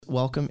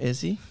welcome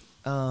Izzy.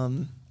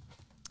 So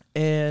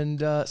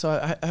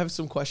I have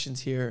some questions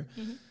here.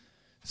 Mm-hmm.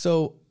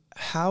 So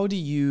how do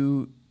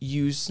you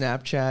use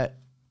Snapchat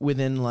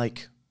within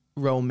like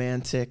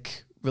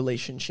romantic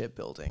relationship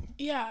building?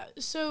 Yeah,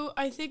 so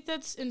I think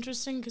that's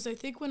interesting because I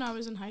think when I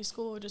was in high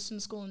school or just in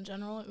school in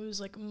general, it was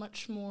like a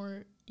much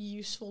more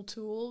useful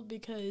tool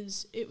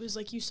because it was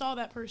like you saw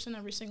that person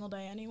every single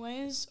day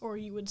anyways, or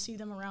you would see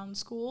them around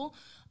school.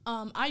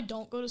 I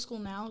don't go to school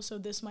now, so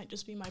this might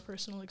just be my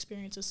personal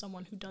experience as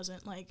someone who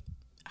doesn't like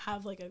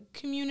have like a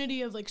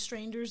community of like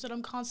strangers that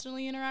I'm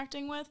constantly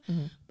interacting with.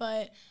 Mm-hmm.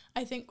 But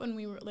I think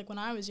when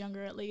I was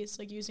younger, at least,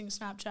 like using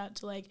Snapchat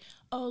to like,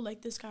 oh,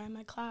 like this guy in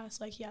my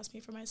class, like he asked me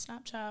for my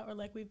Snapchat, or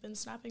like we've been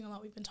snapping a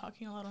lot, we've been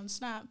talking a lot on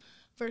Snap,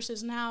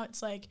 versus now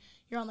it's like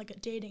you're on like a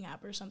dating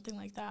app or something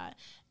like that,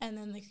 and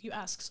then like you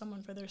ask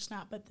someone for their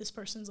Snap, but this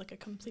person's like a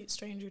complete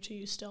stranger to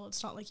you still.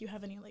 It's not like you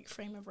have any like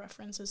frame of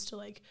reference as to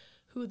like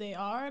who they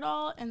are at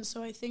all. And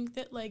so I think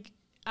that like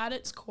at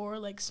its core,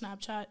 like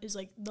Snapchat is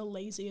like the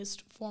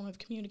laziest form of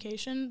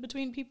communication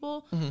between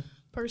people. Mm-hmm.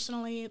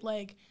 Personally,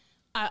 like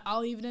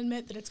I'll even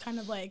admit that it's kind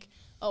of like,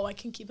 oh, I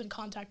can keep in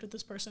contact with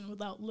this person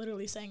without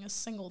literally saying a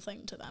single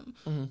thing to them,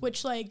 mm-hmm.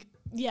 which like,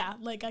 yeah,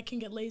 like I can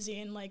get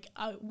lazy and like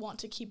I want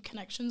to keep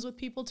connections with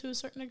people to a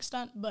certain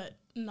extent, but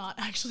not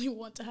actually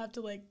want to have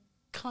to like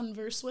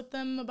converse with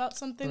them about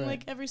something right.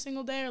 like every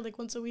single day or like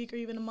once a week or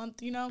even a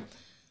month, you know?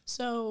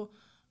 So,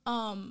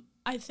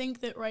 I think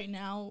that right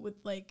now with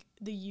like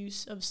the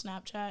use of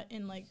Snapchat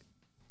in like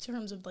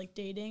terms of like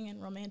dating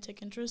and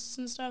romantic interests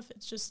and stuff,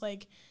 it's just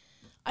like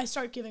I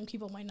start giving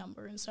people my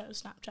number instead of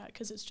Snapchat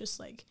because it's just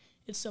like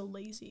it's so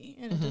lazy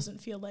and mm-hmm. it doesn't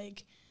feel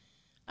like,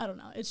 I don't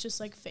know, it's just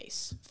like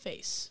face,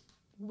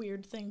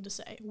 weird thing to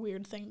say.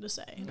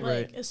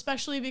 Right. Like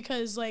especially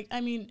because like I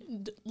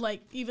mean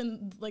like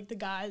even like the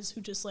guys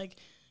who just like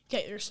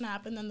get your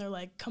Snap and then they're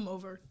like, come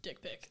over,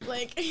 dick pic.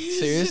 Like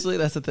seriously,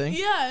 that's the thing?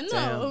 Yeah, no,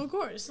 Damn. Of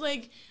course.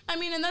 Like, I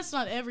mean, and that's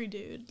not every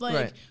dude. Like,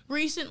 right.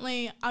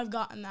 Recently, I've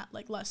gotten that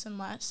like less and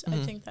less. Mm-hmm.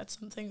 I think that's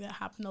something that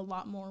happened a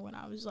lot more when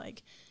I was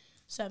like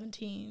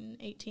 17,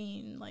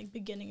 18, like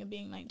beginning of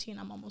being 19.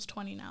 I'm almost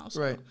 20 now.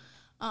 So, right.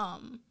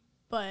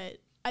 But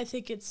I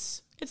think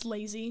it's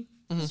lazy.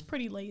 Mm-hmm. It's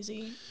pretty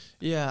lazy.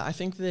 Yeah, I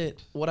think that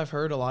what I've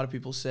heard a lot of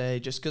people say,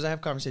 just because I have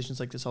conversations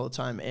like this all the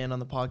time and on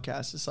the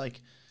podcast, it's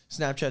like,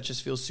 Snapchat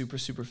just feels super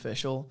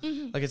superficial.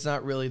 Mm-hmm. Like it's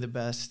not really the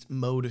best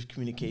mode of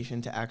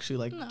communication to actually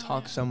like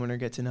talk to someone or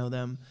get to know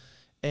them.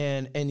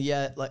 And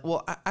yet like,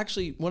 well,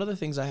 actually one of the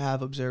things I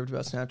have observed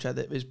about Snapchat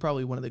that is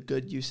probably one of the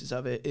good uses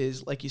of it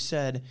is, like you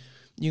said,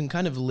 you can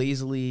kind of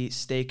lazily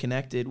stay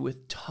connected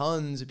with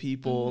tons of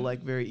people mm-hmm.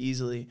 like very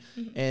easily.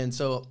 Mm-hmm. And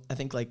so I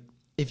think like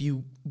if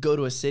you go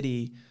to a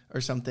city or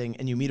something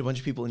and you meet a bunch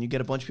of people and you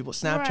get a bunch of people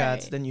Snapchats,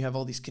 right. then you have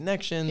all these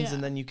connections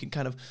and then you can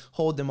kind of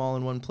hold them all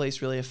in one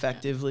place really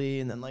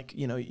effectively. And then like,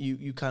 you know,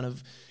 you kind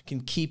of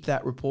can keep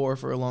that rapport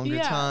for a longer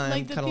time.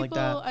 Like the people like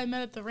that. I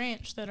met at the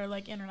ranch that are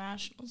like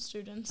international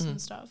students mm-hmm.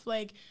 and stuff,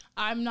 like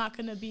I'm not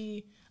going to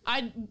be,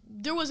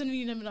 there wasn't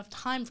even enough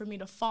time for me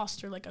to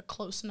foster like a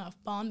close enough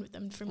bond with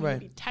them for me right. to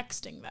be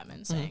texting them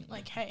and saying mm-hmm.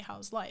 like, hey,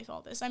 how's life,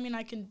 all this. I mean,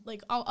 I can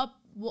like,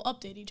 we'll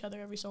update each other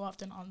every so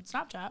often on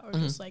Snapchat or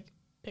mm-hmm. just like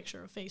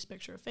picture of face.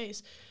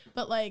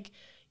 But like,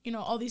 you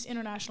know, all these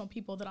international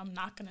people that I'm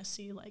not going to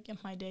see like in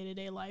my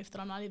day-to-day life,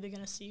 that I'm not even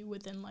going to see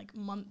within like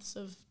months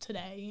of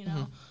today, you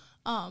know.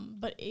 Mm-hmm.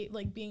 But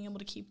like being able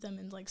to keep them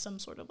in like some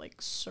sort of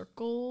like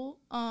circle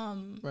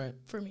right.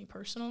 for me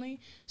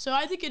personally. So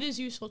I think it is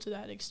useful to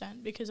that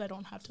extent because I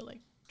don't have to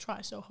like try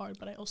so hard,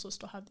 but I also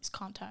still have these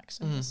contacts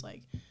and mm-hmm. this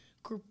like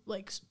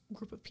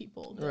group of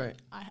people that right.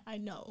 I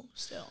know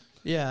still.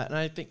 Yeah, and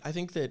I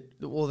think that,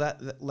 well,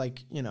 that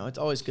like, you know, it's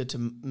always good to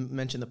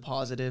mention the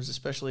positives,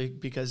 especially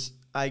because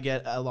I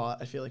get a lot,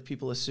 I feel like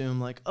people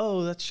assume like,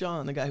 oh, that's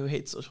Sean, the guy who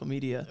hates social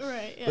media.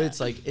 Right, yeah. But it's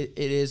like, it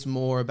is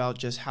more about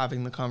just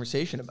having the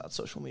conversation about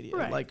social media.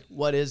 Right. Like,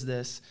 what is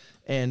this?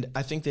 And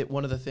I think that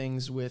one of the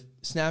things with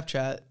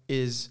Snapchat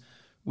is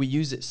we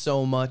use it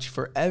so much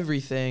for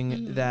everything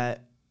mm-hmm.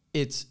 that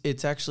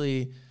it's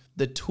actually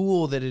the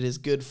tool that it is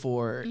good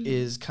for mm-hmm.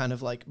 is kind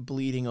of like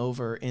bleeding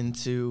over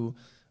into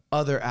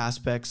other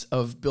aspects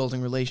of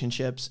building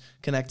relationships,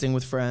 connecting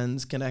with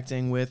friends,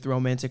 connecting with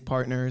romantic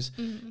partners.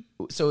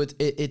 Mm-hmm. So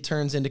it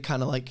turns into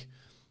kind of like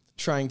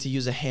trying to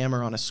use a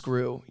hammer on a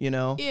screw, you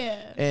know? Yeah.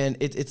 And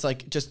it's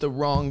like just the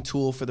wrong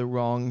tool for the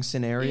wrong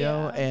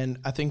scenario. Yeah. And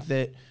I think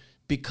that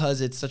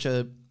because it's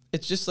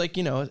just like,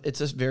 you know,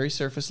 it's a very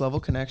surface level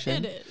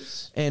connection. It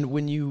is. And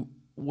when you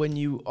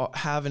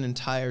have an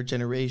entire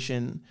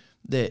generation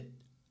that,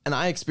 and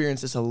I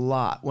experienced this a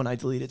lot when I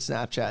deleted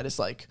Snapchat, it's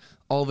like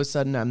all of a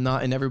sudden I'm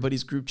not in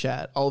everybody's group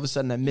chat. All of a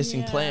sudden I'm missing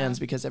Yeah. plans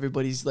because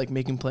everybody's like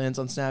making plans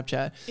on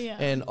Snapchat. Yeah.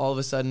 And all of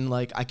a sudden,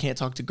 like, I can't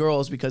talk to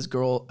girls because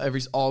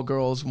all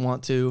girls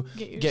want to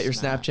get your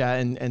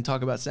Snapchat and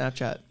talk about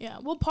Snapchat. Yeah.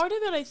 Well, part of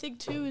it, I think,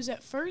 too, is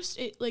at first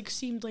it, like,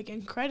 seemed, like,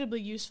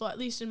 incredibly useful, at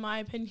least in my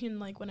opinion.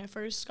 Like, when I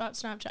first got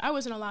Snapchat, I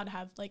wasn't allowed to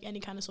have, like, any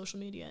kind of social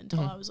media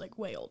until I was, like,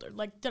 way older.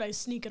 Like, did I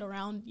sneak it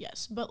around?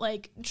 Yes. But,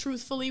 like,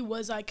 truthfully,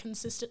 was I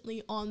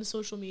consistently on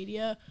social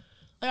media?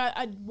 Like,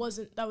 I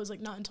wasn't, that was,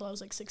 like, not until I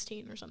was, like,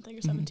 16 or something,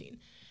 or 17.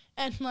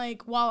 And,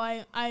 like,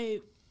 while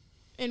I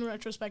in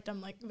retrospect,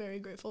 I'm, like, very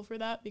grateful for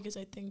that, because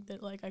I think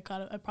that, like, I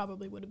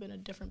probably would have been a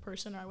different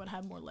person, or I would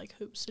have more, like,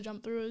 hoops to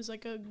jump through as,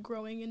 like, a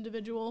growing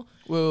individual.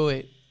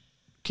 Wait.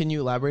 Can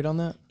you elaborate on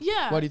that?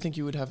 Yeah. Why do you think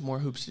you would have more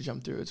hoops to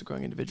jump through as a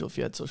growing individual if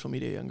you had social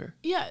media younger?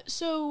 Yeah,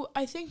 so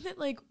I think that,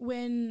 like,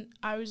 when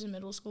I was in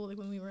middle school, like,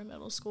 when we were in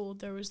middle school,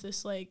 there was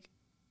this, like,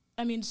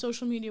 I mean,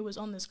 social media was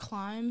on this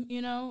climb,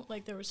 you know?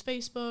 Like, there was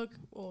Facebook.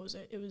 What was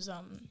it? It was,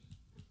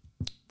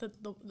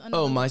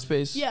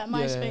 MySpace? Yeah,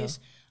 MySpace.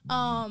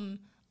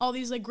 All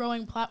these, like,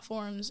 growing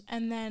platforms.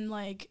 And then,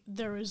 like,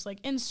 there was,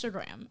 like,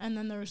 Instagram. And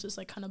then there was this,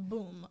 like, kind of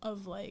boom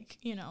of, like,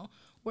 you know,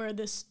 where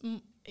this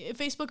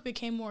Facebook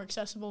became more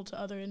accessible to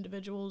other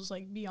individuals,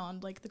 like,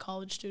 beyond, like, the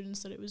college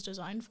students that it was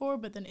designed for.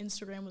 But then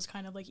Instagram was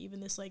kind of, like,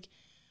 even this, like,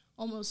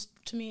 almost,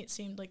 to me, it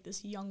seemed like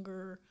this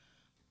younger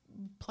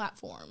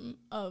platform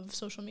of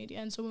social media.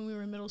 And so when we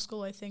were in middle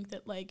school, I think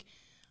that, like,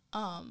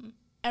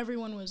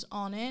 everyone was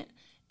on it.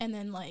 And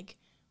then, like,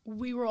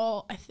 we were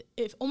all,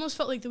 it almost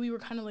felt like that we were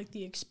kind of like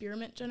the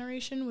experiment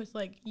generation, with,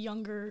 like,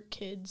 younger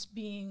kids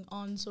being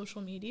on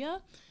social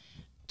media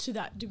to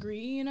that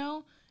degree, you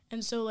know?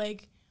 And so,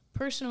 like,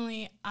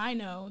 personally, I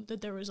know that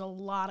there was a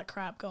lot of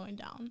crap going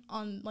down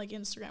on, like,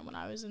 Instagram when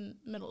I was in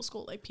middle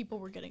school. Like, people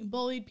were getting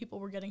bullied, people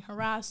were getting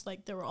harassed.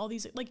 Like, there were all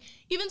these, like,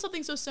 even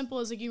something so simple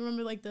as, like, you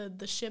remember, like,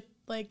 the ship,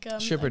 like,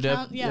 Ship or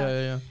dip.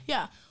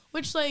 Yeah.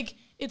 Which, like,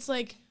 it's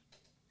like,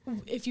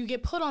 if you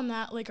get put on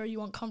that, like, are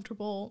you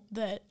uncomfortable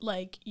that,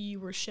 like, you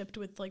were shipped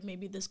with, like,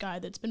 maybe this guy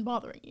that's been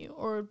bothering you?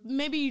 Or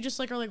maybe you just,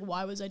 like, are like,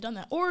 why was I done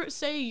that? Or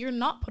say you're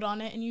not put on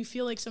it and you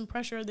feel, like, some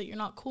pressure that you're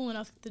not cool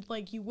enough that,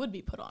 like, you would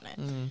be put on it.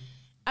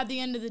 At the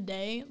end of the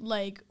day,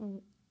 like,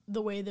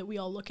 the way that we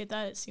all look at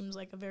that, it seems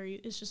like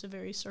it's just a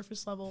very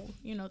surface level,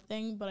 you know,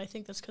 thing. But I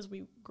think that's because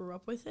we grew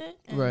up with it.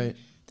 And right.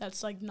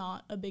 That's, like,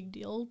 not a big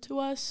deal to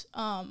us.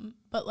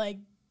 But, like,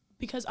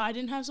 because I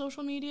didn't have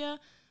social media,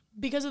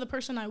 because of the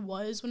person I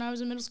was when I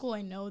was in middle school,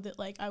 I know that,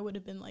 like, I would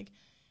have been, like,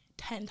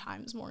 10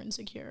 times more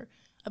insecure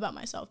about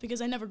myself, because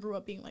I never grew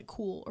up being, like,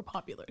 cool or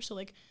popular. So,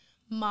 like,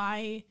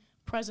 my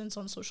presence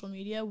on social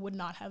media would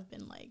not have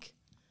been, like,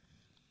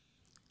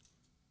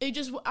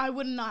 I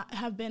would not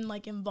have been,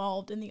 like,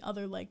 involved in the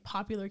other, like,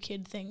 popular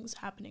kid things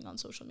happening on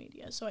social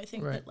media. So I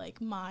think that, like,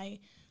 my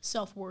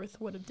self-worth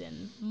would have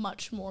been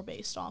much more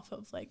based off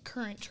of, like,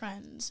 current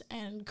trends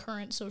and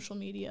current social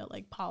media,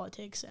 like,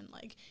 politics and,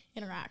 like,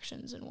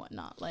 interactions and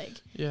whatnot.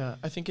 Like, yeah,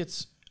 I think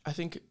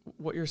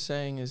what you're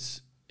saying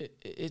is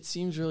it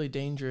seems really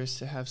dangerous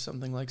to have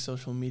something like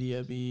social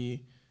media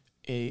be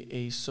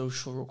a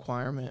social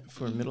requirement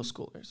for middle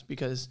schoolers,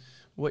 because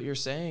what you're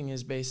saying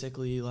is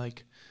basically,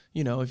 like,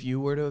 you know, if you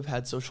were to have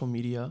had social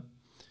media,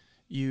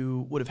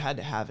 you would have had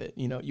to have it.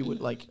 You know, you would,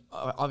 like,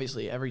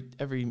 obviously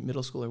every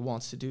middle schooler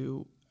wants to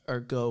do or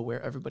go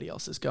where everybody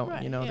else is going,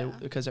 right, you know,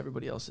 because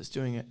everybody else is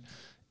doing it.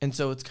 And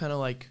so it's kind of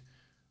like,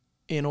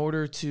 in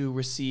order to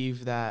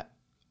receive that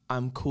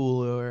I'm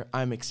cool or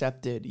I'm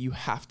accepted, you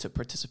have to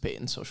participate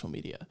in social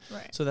media.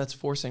 right. So that's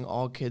forcing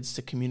all kids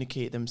to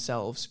communicate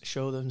themselves,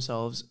 show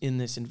themselves in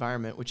this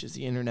environment, which is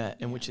the internet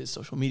and which is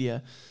social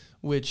media,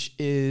 which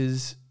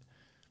is,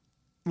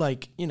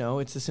 like, you know,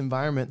 it's this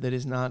environment that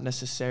is not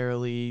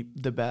necessarily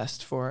the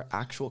best for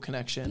actual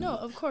connection. No,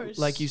 of course.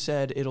 Like you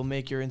said, it'll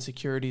make your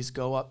insecurities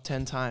go up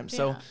 10 times. Yeah.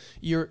 So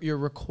you're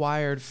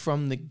required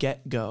from the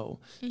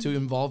get-go to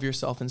involve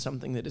yourself in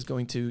something that is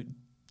going to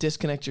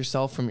disconnect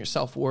yourself from your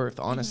self-worth,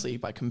 honestly,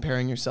 by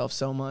comparing yourself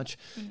so much.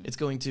 It's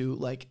going to,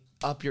 like,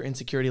 up your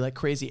insecurity like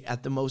crazy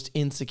at the most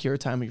insecure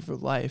time of your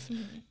life.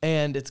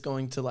 And it's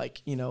going to,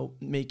 like, you know,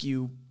 make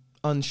you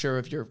unsure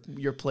of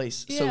your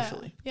place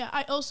socially. Yeah,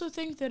 I also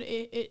think that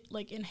it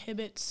like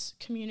inhibits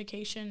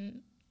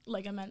communication,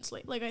 like,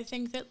 immensely. Like, I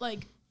think that,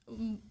 like,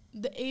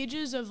 the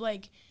ages of,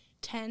 like,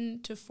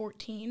 10 to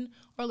 14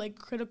 are, like,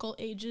 critical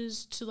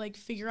ages to, like,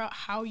 figure out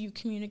how you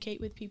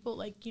communicate with people.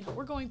 Like, you know,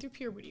 we're going through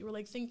puberty. We're,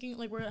 like, thinking,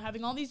 like, we're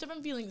having all these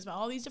different feelings about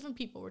all these different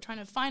people. We're trying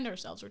to find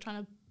ourselves. We're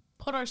trying to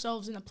put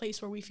ourselves in a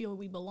place where we feel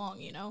we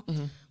belong, you know,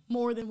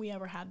 more than we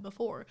ever had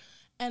before.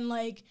 And,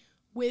 like,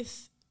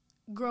 with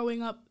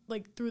growing up,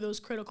 like, through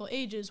those critical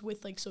ages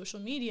with, like, social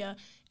media,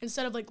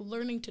 instead of, like,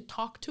 learning to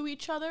talk to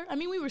each other, I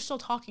mean, we were still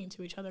talking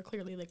to each other,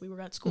 clearly, like, we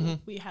were at school,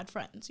 we had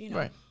friends, you know,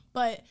 right.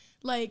 But,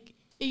 like,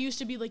 it used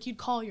to be, like, you'd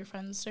call your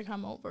friends to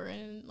come over,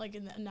 and, like,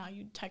 and now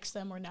you text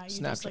them, or now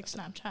you just, like,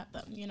 Snapchat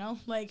them, you know,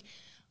 like,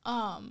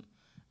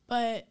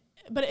 but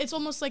it's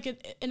almost like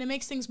and it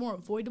makes things more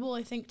avoidable,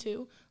 I think,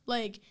 too.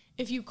 Like,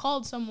 if you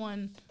called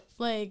someone,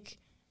 like,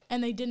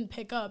 and they didn't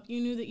pick up, you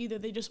knew that either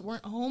they just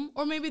weren't home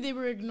or maybe they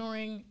were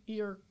ignoring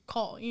your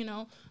call, you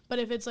know? But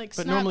if it's like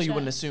But Snapchat, normally you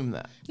wouldn't assume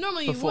that.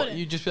 Normally you wouldn't.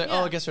 You'd just be like,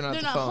 oh, I guess they're not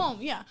at the phone. They're not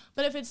home, yeah.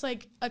 But if it's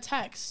like a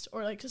text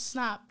or like a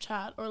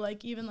Snapchat or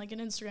like even like an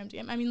Instagram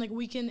DM, I mean, like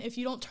we can, if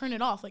you don't turn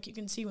it off, like you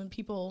can see when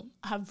people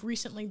have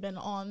recently been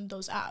on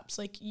those apps.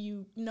 Like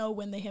you know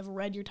when they have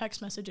read your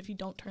text message if you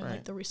don't turn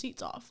like the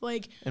receipts off.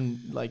 Like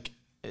and like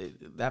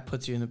that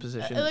puts you in a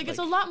position. Like it's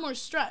a lot more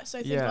stress,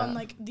 I think, on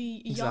like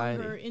the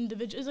anxiety. younger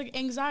individuals. It's like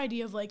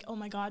anxiety of like, oh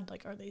my God,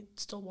 like are they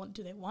still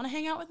do they want to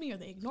hang out with me? Are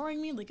they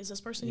ignoring me? Like is this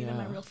person even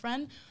my real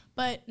friend?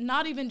 But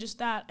not even just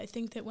that. I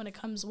think that when it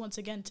comes once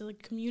again to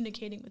like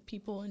communicating with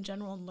people in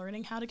general and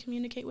learning how to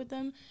communicate with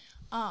them,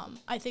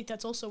 I think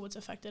that's also what's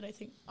affected, I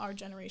think, our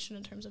generation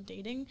in terms of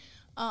dating,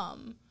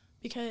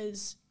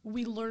 because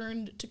we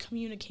learned to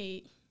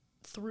communicate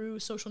through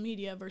social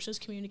media versus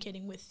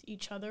communicating with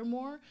each other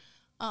more.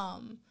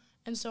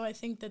 And so I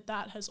think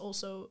that has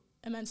also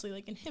immensely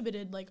like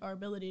inhibited like our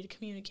ability to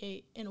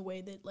communicate in a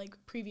way that like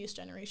previous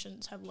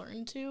generations have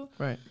learned to.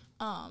 Right.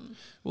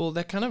 Well,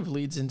 that kind of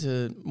leads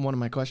into one of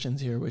my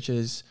questions here, which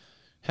is,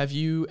 have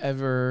you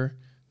ever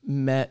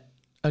met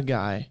a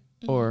guy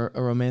or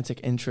a romantic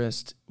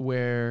interest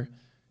where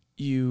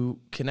you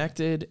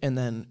connected and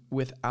then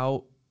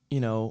without,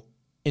 you know,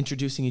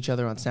 introducing each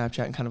other on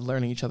Snapchat and kind of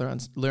learning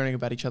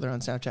about each other on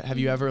Snapchat, have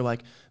you ever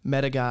like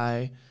met a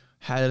guy,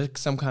 had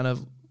some kind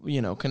of,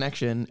 you know,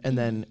 connection and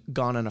then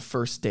gone on a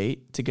first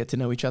date to get to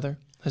know each other?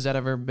 Has that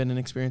ever been an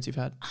experience you've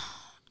had?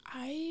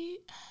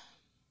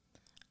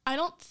 I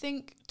don't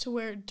think to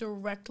where it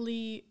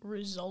directly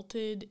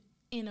resulted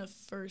in a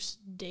first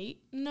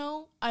date.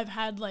 No, I've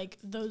had like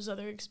those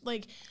other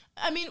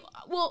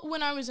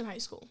when I was in high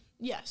school.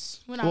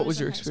 Yes, What was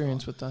your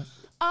experience with that?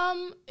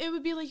 It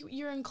would be like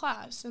you're in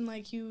class and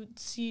like you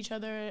see each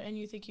other and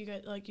you think you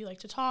like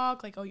to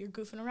talk, like, oh, you're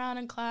goofing around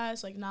in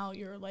class, like now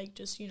you're like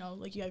just, you know,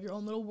 like you have your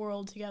own little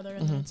world together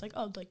and then it's like,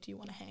 oh, like do you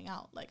want to hang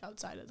out like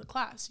outside of the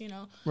class, you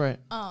know? Right.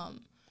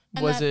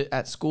 Was it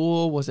at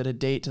school? Was it a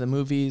date to the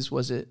movies?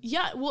 Was it?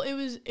 Yeah, well, it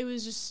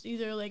was just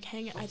either like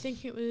hanging. I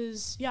think it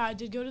was. Yeah, I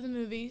did go to the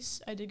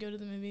movies.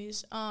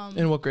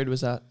 And what grade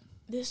was that?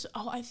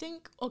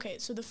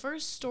 So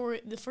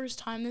the first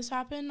time this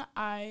happened,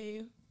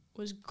 I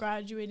was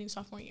graduating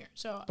sophomore year.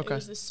 So it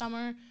was this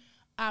summer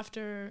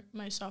after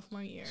my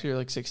sophomore year. So you're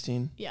like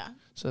 16? Yeah.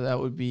 So that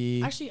would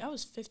be. Actually, I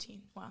was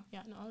 15. Wow.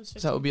 Yeah, no, I was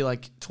 15. So that would be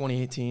like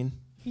 2018.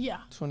 Yeah.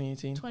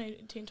 2018.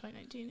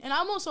 2019. And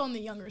I'm also on the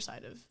younger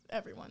side of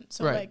everyone.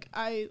 So, like,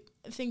 I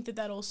think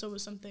that also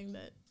was something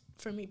that,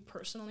 for me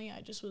personally,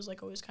 I just was,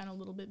 like, always kind of a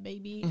little bit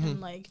baby.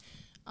 And, like,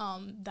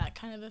 that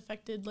kind of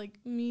affected, like,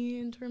 me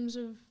in terms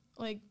of,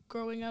 like,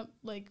 growing up,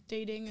 like,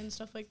 dating and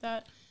stuff like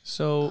that.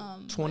 So,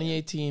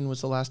 2018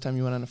 was the last time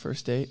you went on a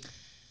first date?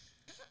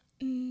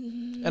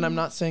 And I'm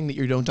not saying that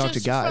you don't talk to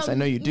guys. I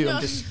know you do. No.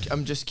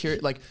 I'm just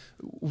curious, like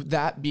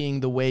that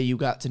being the way you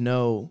got to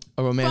know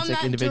a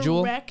romantic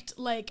individual. Direct,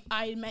 like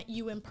I met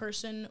you in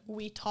person,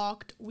 we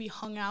talked, we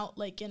hung out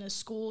like in a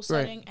school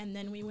setting, and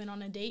then we went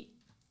on a date.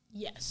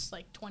 Yes,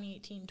 like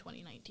 2018,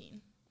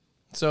 2019.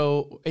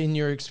 So in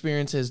your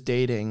experiences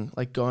dating,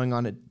 like going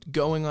on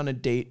a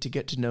date to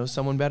get to know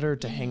someone better,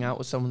 to hang out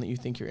with someone that you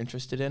think you're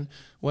interested in,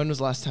 when was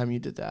the last time you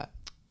did that?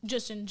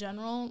 Just in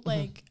general,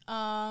 like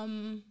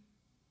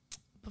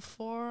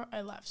before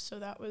I left, so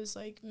that was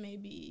like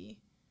maybe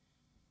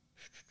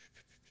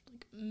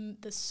like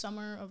the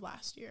summer of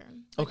last year.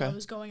 Like, I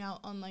was going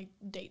out on like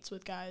dates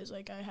with guys.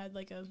 Like I had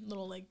like a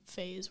little like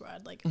phase where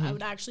I'd like I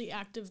would actually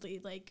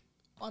actively like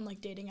on like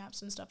dating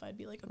apps and stuff. I'd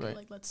be like, okay,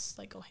 like let's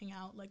like go hang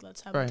out, like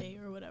let's have a date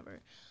or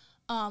whatever.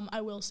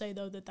 I will say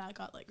though that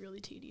got like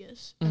really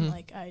tedious and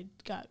like I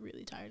got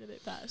really tired of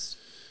it fast.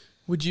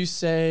 Would you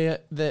say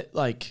that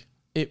like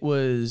it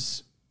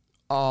was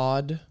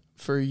odd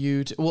for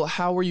you to, well,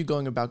 how were you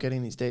going about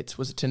getting these dates?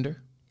 Was it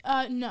Tinder?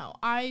 No,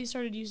 I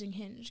started using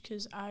Hinge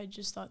because I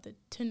just thought that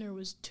Tinder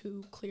was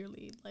too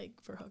clearly like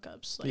for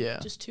hookups,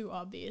 like just too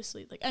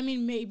obviously. Like, I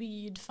mean, maybe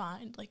you'd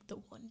find like the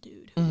one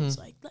dude who was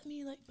like, let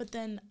me like, but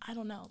then I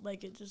don't know,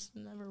 like it just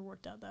never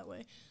worked out that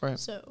way. Right.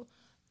 So,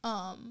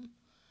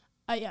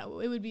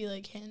 it would be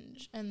like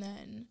Hinge, and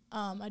then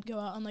I'd go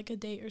out on like a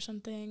date or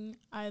something.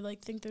 I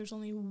like think there's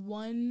only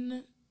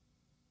one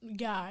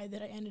guy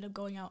that I ended up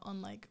going out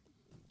on like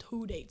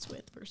 2 dates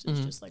with versus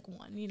just like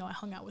one. You know, I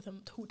hung out with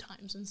him 2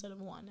 times instead of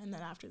 1, and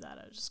then after that,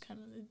 I just kind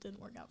of, it didn't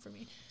work out for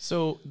me.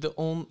 So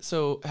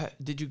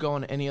did you go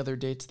on any other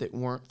dates that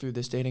weren't through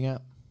this dating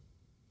app?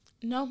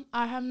 No,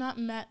 I have not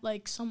met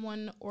like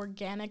someone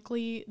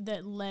organically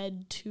that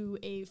led to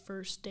a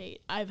first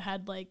date. I've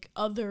had like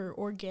other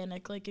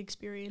organic like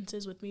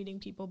experiences with meeting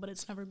people, but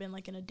it's never been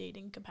like in a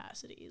dating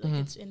capacity. Like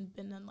it's been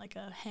in like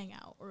a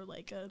hangout or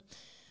like a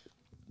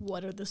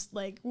what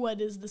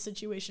is the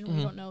situation?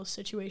 We don't know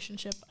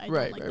situationship. I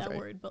don't like that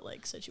word, but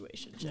like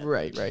situationship.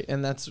 Right.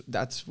 And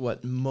that's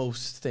what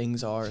most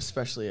things are,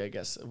 especially I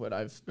guess what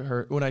I've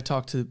heard when I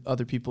talk to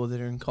other people that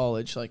are in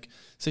college, like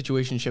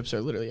situationships are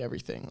literally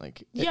everything.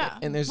 Like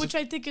and there's which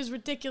I think is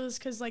ridiculous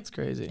because like it's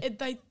crazy.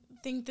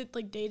 think that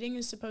like dating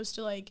is supposed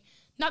to like,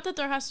 not that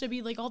there has to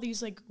be like all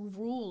these like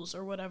rules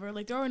or whatever,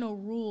 like there are no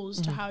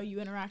rules to how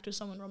you interact with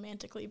someone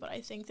romantically, but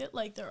I think that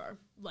like there are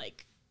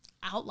like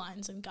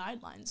outlines and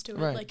guidelines to it.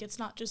 Right. Like it's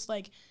not just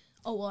like,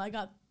 oh well, I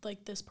got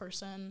like this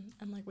person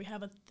and like we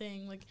have a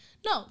thing. Like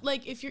no,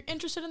 like if you're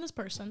interested in this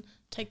person,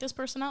 take this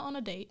person out on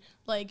a date,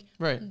 like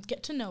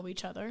get to know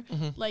each other,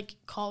 like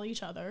call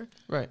each other,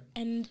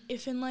 and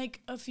if in like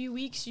a few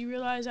weeks you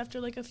realize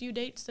after like a few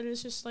dates that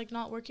it's just like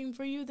not working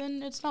for you,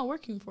 then it's not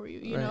working for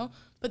you, you know.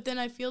 But then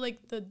I feel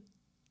like the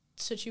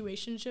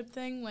situationship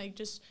thing, like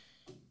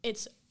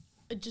it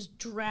just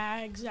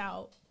drags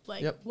out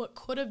like what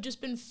could have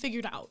just been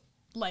figured out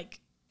like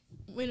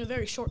in a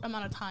very short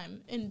amount of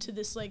time into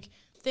this like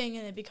thing,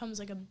 and it becomes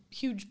like a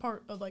huge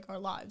part of like our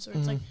lives, or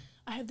it's like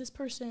I have this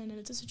person and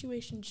it's a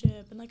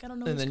situationship and like I don't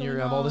know, and what's then you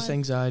have all this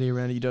anxiety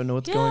around it, you don't know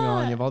what's going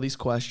on, you have all these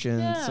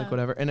questions, like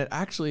whatever. And it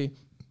actually,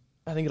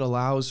 I think it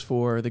allows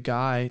for the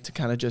guy to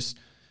kind of just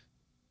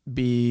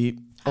be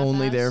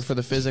only there for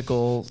the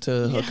physical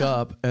to hook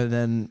up, and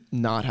then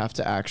not have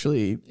to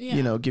actually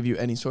you know, give you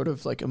any sort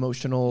of like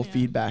emotional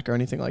feedback or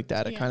anything like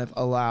that. It kind of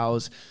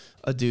allows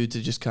a dude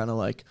to just kind of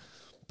like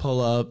pull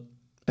up,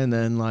 and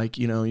then like,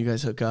 you know, you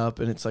guys hook up,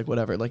 and it's like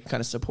whatever, like kind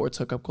of supports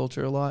hookup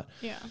culture a lot.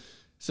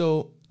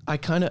 So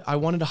I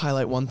wanted to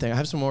highlight one thing. I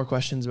have some more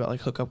questions about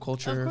like hookup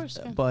culture, of course,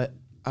 but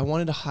I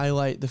wanted to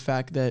highlight the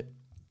fact that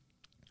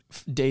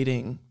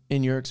dating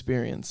in your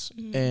experience,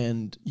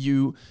 and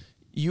you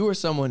are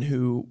someone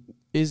who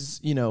is,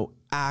 you know,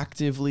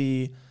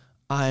 actively,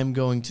 I'm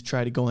going to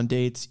try to go on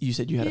dates. You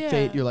said you had a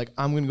fate. You're like,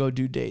 I'm going to go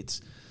do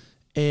dates.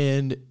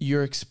 And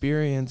your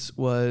experience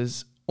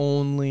was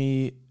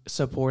only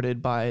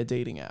supported by a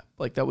dating app.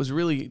 Like that was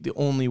really the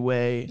only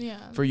way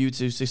for you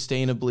to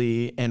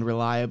sustainably and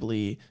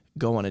reliably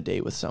go on a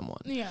date with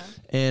someone.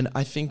 And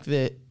I think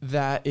that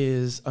that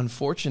is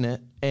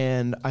unfortunate.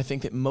 And I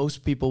think that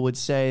most people would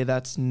say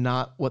that's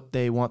not what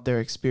they want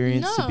their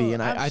experience to be.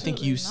 And I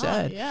think you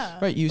said,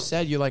 you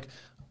said, you're like,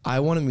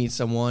 I want to meet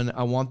someone.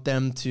 I want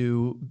them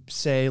to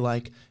say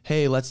like,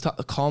 hey, let's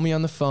talk, call me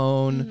on the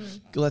phone.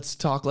 Let's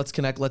talk, let's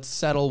connect, let's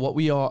settle what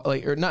we are,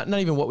 like, or not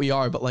even what we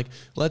are, but like,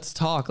 let's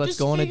talk, let's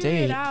go on a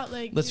date. It out,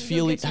 like, let's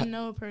get to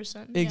know a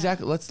person.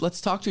 Exactly.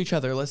 Let's talk to each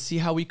other. Let's see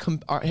how we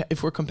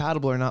if we're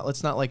compatible or not.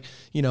 Let's not like,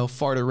 you know,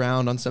 fart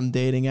around on some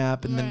dating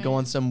app and then go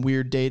on some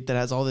weird date that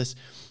has all this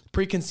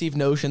preconceived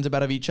notions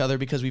about each other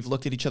because we've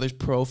looked at each other's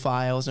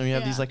profiles and we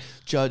have these like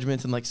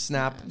judgments and like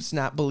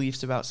snap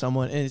beliefs about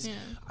someone. And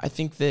I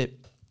think that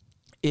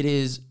it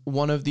is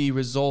one of the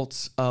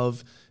results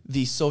of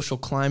the social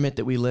climate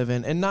that we live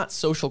in, and not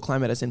social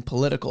climate as in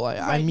political.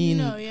 I mean,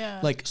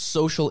 like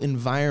social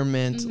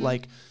environment,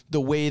 like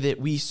the way that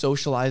we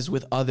socialize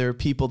with other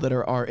people that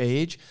are our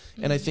age.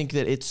 And I think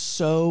that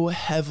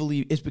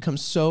it's become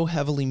so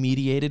heavily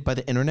mediated by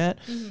the internet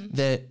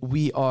that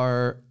we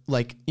are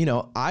like, you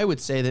know, I would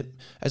say that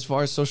as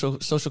far as social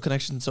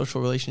connections and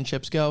social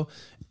relationships go,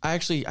 I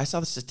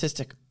saw the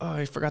statistic. Oh,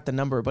 I forgot the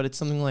number, but it's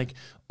something like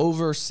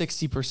over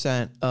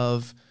 60%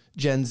 of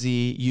Gen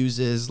Z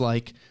uses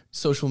like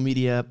social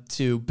media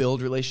to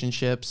build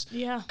relationships,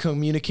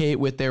 communicate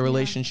with their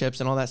relationships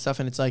and all that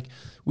stuff. And it's like,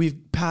 we've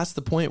passed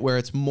the point where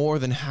it's more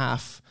than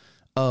half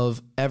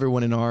of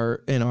everyone in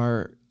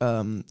our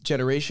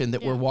generation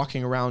that we're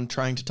walking around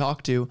trying to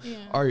talk to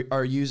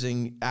are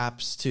using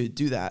apps to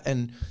do that.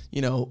 And,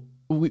 you know,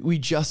 we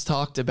just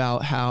talked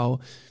about how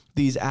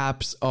these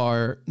apps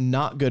are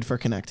not good for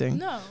connecting.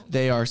 No.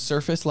 They are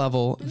surface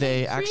level. And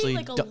they actually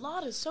like a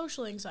lot of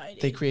social anxiety.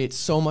 They create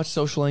so much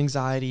social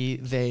anxiety.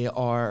 They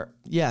are,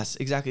 yes,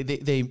 exactly.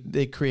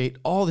 They create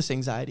all this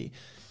anxiety.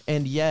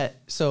 And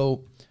yet,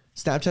 so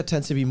Snapchat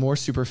tends to be more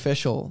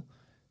superficial,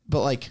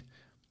 but like,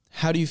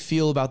 how do you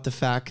feel about the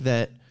fact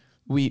that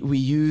we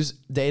use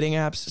dating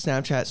apps,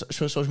 Snapchat,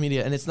 social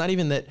media, and it's not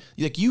even that,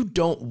 like, you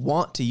don't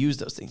want to use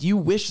those things. You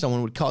wish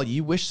someone would call you.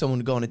 You wish someone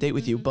would go on a date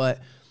with you,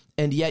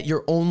 and yet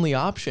your only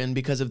option,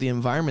 because of the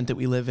environment that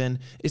we live in,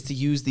 is to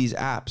use these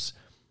apps.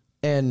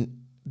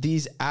 And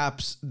these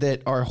apps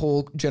that our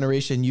whole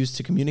generation used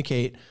to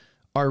communicate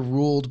are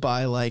ruled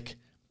by like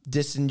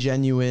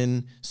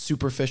disingenuine,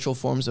 superficial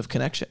forms of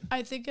connection.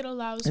 I think it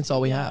allows... It's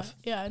all we have.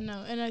 Yeah,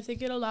 no. And I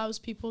think it allows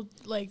people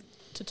like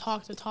to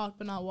talk the talk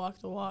but not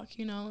walk the walk,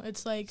 you know?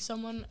 It's like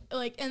someone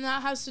like, and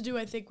that has to do,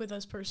 I think, with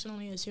us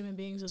personally as human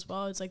beings as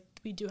well. It's like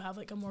we do have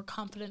like a more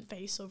confident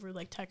face over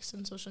like text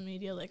and social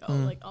media, like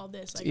like all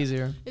this. Like, it's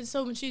easier. It's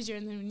so much easier.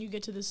 And then when you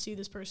get to see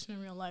this person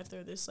in real life,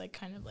 they're this like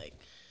kind of like,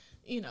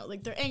 you know,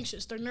 like they're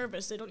anxious, they're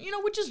nervous, they don't, you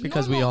know, which is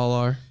because normal. We all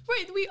are.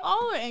 Right, we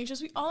all are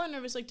anxious, we all are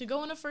nervous. Like to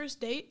go on a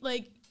first date,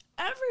 like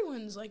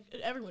everyone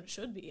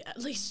should be at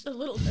least a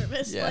little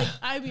nervous. Like,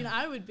 I mean,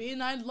 I would be,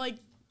 and I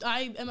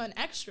am an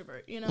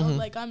extrovert, you know,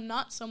 like I'm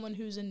not someone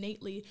who's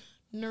innately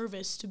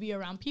nervous to be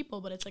around people,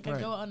 but it's like I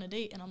go on a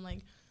date and I'm like,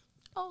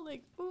 oh,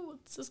 like, ooh,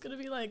 what's this gonna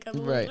be like? I'm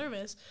a little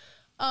nervous.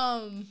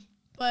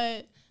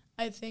 But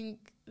I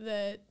think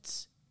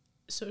that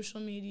social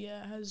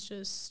media has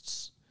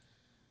just,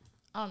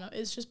 I don't know,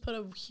 it's just put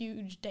a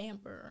huge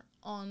damper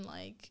on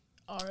like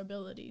our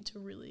ability to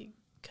really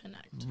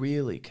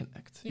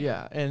connect.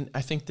 Yeah. And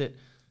I think that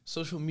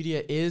social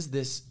media is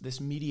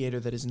this mediator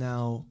that is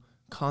now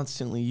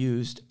constantly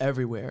used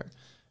everywhere.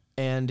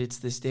 And it's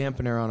this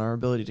dampener on our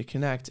ability to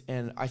connect.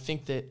 And I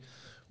think that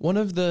one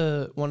of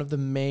the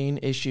main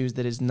issues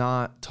that is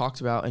not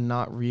talked about and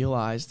not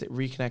realized that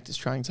Reconnect is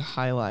trying to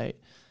highlight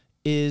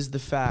is the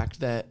fact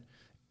that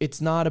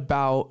it's not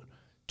about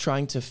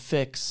trying to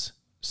fix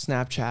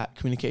Snapchat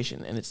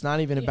communication, and it's not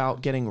even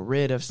about getting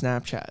rid of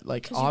Snapchat.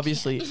 Like,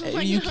 obviously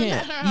you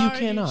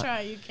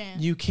cannot.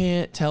 You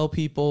can't tell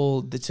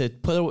people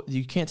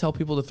you can't tell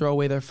people to throw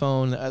away their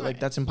phone. Like,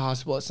 that's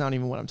impossible. It's not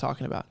even what I'm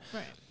talking about.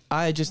 Right.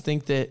 I just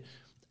think that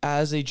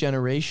as a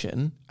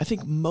generation, I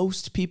think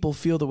most people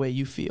feel the way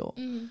you feel.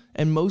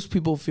 And most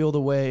people feel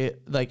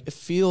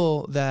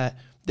feel that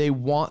they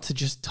want to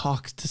just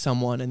talk to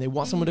someone, and they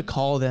want someone to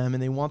call them,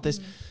 and they want this.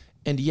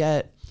 And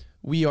yet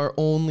we are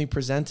only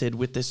presented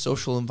with this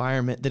social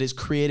environment that is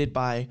created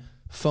by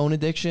phone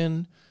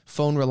addiction,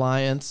 phone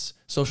reliance,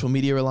 social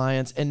media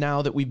reliance. And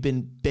now that we've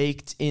been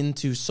baked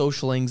into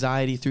social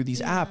anxiety through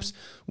these apps,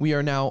 we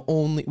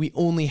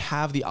only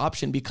have the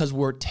option, because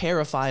we're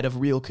terrified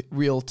of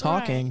real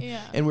talking,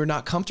 and we're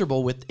not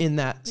comfortable within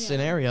that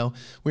scenario.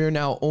 We are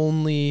now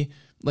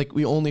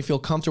we only feel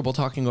comfortable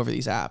talking over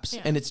these apps.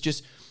 And it's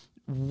just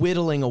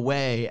whittling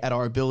away at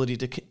our ability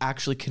to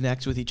actually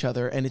connect with each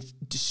other, and it's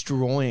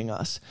destroying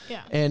us.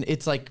 And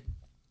it's like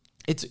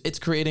it's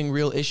creating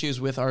real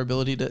issues with our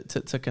ability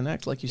to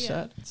connect, like you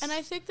said. And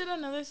I think that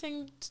another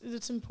thing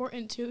that's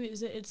important too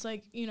is that it's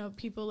like, you know,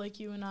 people like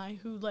you and I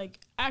who like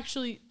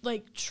actually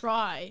like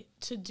try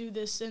to do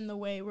this in the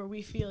way where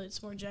we feel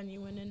it's more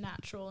genuine and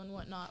natural and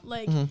whatnot.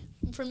 Like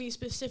for me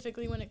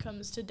specifically, when it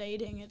comes to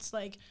dating, it's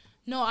like,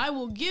 no, I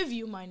will give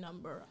you my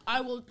number.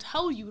 I will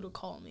tell you to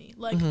call me.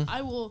 Like,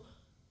 I will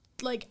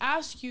like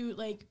ask you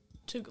like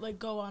to like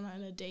go on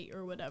a date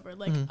or whatever.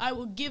 Like, I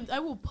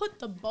will put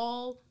the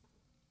ball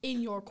in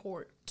your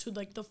court to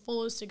like the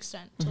fullest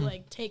extent to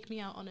like take me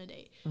out on a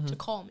date, to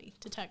call me,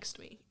 to text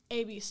me,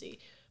 ABC.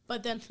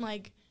 But then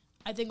like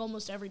I think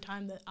almost every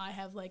time that I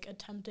have like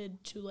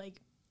attempted to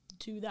like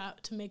do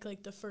that, to make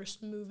like the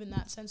first move in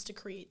that sense to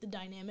create the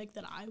dynamic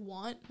that I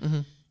want,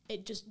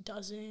 it just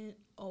doesn't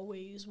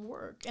always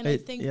work. And I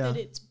think that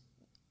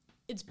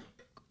it's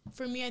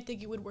for me, I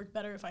think it would work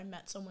better if I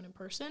met someone in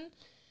person.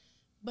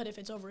 But if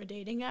it's over a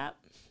dating app,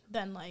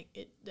 then like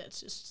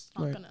that's just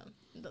not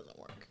it doesn't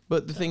work.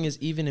 But the thing is,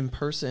 even in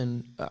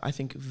person, I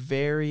think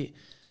and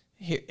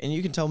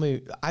you can tell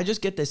me, I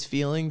just get this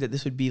feeling that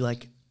this would be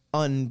like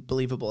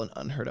unbelievable and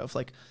unheard of.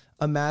 Like,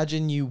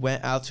 imagine you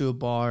went out to a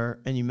bar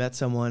and you met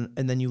someone,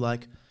 and then you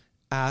like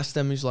asked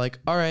them, he's like,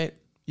 all right,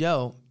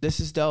 yo, this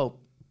is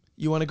dope.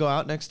 You want to go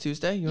out next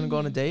Tuesday? You want to go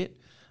on a date?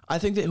 I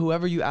think that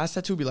whoever you ask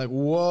that to would be like,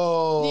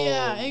 whoa.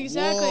 Yeah,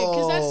 exactly.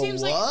 Because that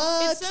seems like,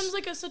 it seems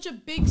like such a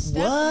big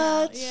step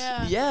now.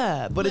 Yeah.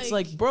 Yeah, but like, it's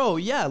like, bro,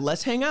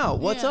 let's hang out.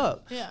 What's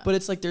up? Yeah. But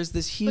it's like, there's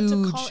this huge.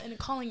 And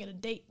calling it a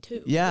date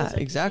too. Yeah, like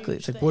exactly.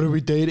 It's like, what are we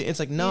dating? It's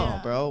like, no,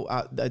 bro.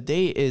 A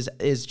date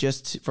is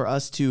just for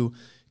us to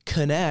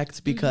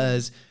connect,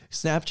 because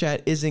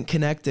Snapchat isn't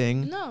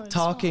connecting. No, it's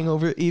talking not.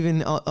 over,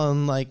 even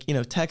on like, you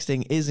know,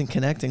 texting isn't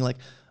connecting. Like,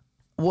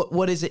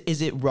 what is it?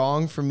 Is it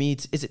wrong for me?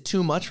 Is it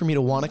too much for me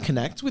to want to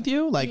connect with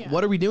you? Like,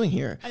 what are we doing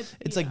here?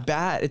 It's like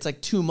bad. It's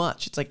like too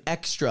much. It's like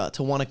extra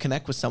to want to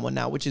connect with someone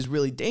now, which is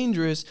really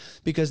dangerous,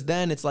 because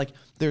then it's like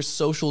there's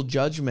social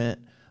judgment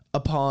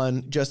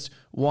upon just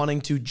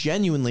wanting to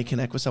genuinely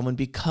connect with someone,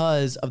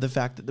 because of the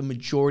fact that the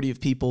majority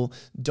of people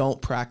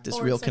don't practice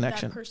real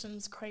connection. That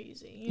person's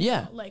crazy. You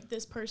know? Like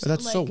this person. But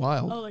that's like, so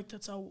wild. Oh, like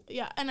that's so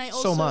And I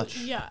also so much.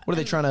 Yeah. What are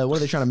they trying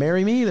to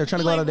marry me? They're trying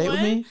to go on a date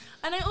with me.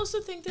 And I also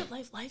think that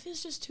life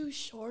is just too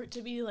short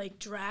to be like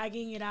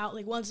dragging it out.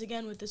 Like, once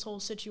again with this whole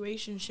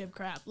situationship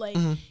crap. Like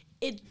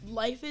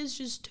life is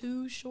just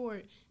too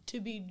short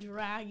to be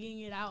dragging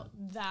it out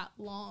that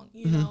long.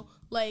 You know,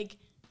 like,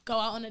 go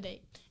out on a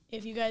date.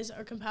 If you guys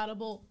are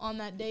compatible on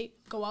that date,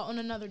 go out on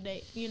another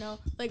date, you know?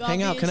 Like,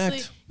 hang out,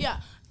 connect.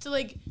 Yeah.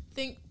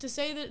 To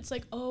say that it's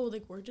like, oh,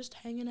 like, we're just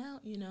hanging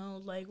out, you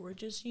know? Like, we're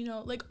just, you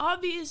know, like,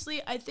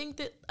 obviously, I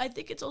think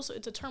it's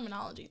a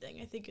terminology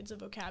thing. I think it's a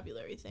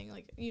vocabulary thing.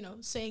 Like, you know,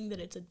 saying that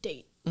it's a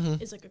date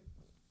is like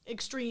a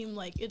extreme,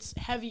 like, it's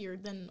heavier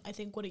than I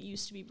think what it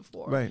used to be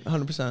before. Right,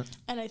 100%.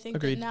 And I think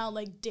that now,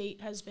 like,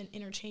 date has been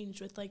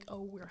interchanged with, like,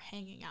 oh, we're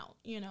hanging out,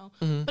 you know?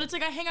 But it's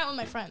like, I hang out with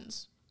my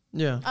friends.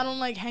 Yeah. I don't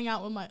like hang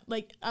out with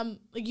like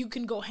you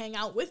can go hang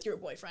out with your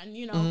boyfriend,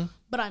 you know,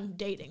 but I'm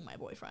dating my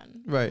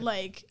boyfriend. Right.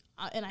 Like,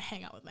 and I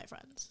hang out with my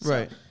friends. So,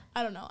 right.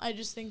 I don't know. I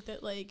just think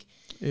that like,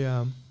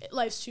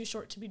 life's too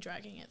short to be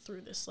dragging it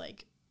through this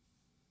like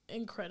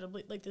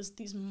incredibly like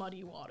these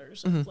muddy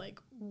waters of like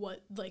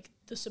what like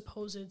the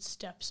supposed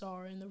steps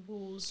are and the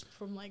rules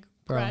from like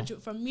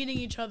from meeting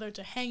each other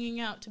to hanging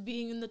out to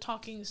being in the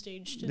talking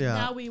stage to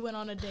now we went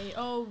on a date,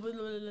 oh blah,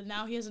 blah, blah,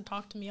 now he hasn't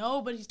talked to me,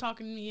 oh but he's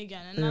talking to me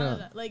again, and none of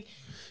that. Like,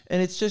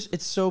 and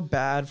it's so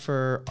bad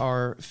for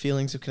our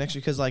feelings of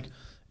connection, because like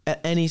at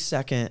any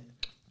second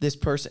this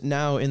person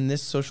now in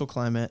this social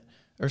climate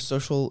or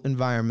social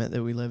environment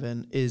that we live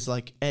in is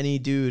like any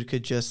dude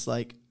could just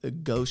like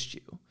ghost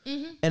you.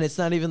 Mm-hmm. And it's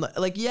not even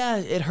like, yeah,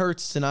 it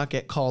hurts to not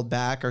get called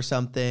back or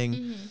something,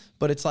 mm-hmm.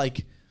 but it's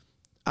like,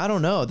 I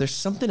don't know. There's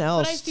something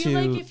else. But I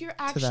feel like if you're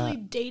actually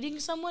dating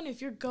someone,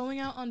 if you're going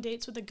out on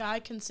dates with a guy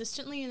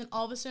consistently, and then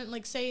all of a sudden,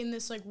 like say in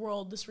this like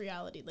world, this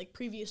reality, like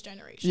previous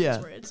generations,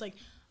 where it's like,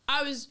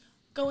 I was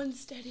going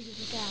steady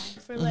with a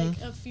guy for like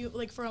a few,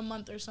 like for a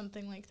month or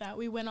something like that.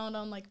 We went out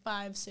on like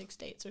 5-6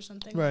 dates or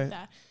something like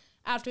that.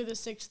 After the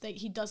 6th date,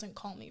 he doesn't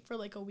call me for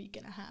like a week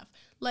and a half.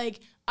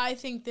 Like, I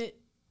think that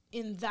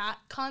in that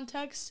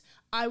context,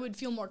 I would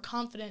feel more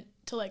confident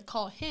to like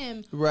call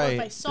him, or if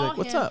I saw like,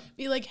 what's him, up?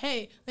 Be like,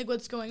 hey, like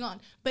what's going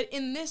on? But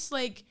in this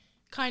like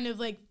kind of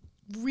like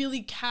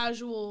really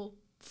casual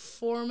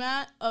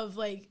format of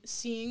like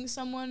seeing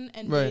someone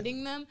and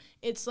dating them,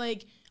 it's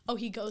like, oh,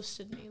 he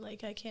ghosted me.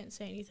 Like, I can't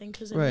say anything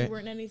because we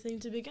weren't anything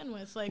to begin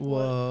with. Like,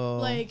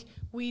 what? Like,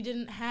 we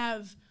didn't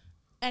have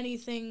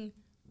anything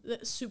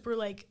that super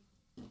like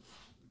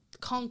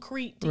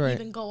concrete to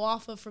even go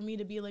off of for me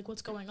to be like,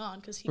 what's going on?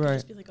 Because he could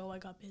just be like, oh, I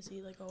got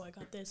busy, like, oh, I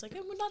got this, like,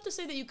 and not to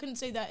say that you couldn't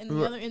say that in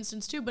the other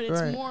instance too, but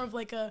it's more of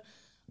like a,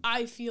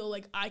 I feel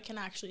like I can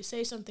actually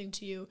say something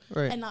to you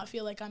and not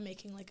feel like I'm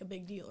making like a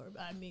big deal or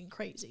I'm being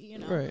crazy, you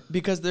know?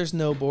 Because there's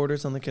no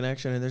borders on the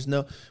connection, and there's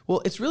no,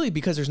 well, it's really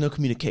because there's no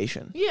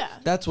communication.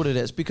 That's what it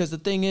is. Because the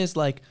thing is,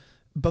 like,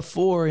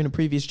 before, in a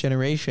previous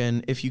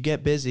generation, if you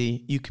get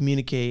busy, you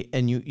communicate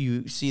and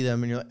you see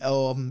them and you're like,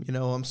 oh,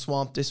 I'm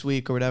swamped this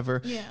week or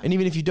whatever. And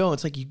even if you don't,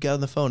 it's like you get on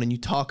the phone and you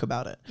talk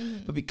about it.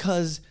 But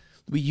because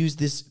we use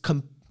this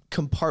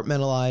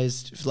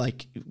compartmentalized,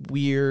 like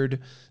weird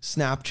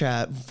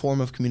Snapchat form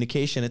of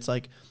communication, it's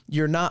like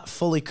you're not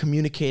fully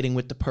communicating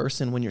with the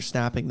person when you're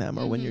snapping them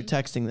or when you're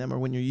texting them or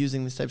when you're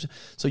using these types of,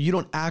 so you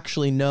don't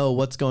actually know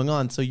what's going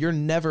on. So you're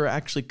never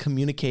actually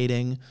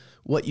communicating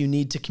what you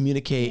need to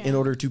communicate in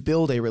order to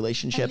build a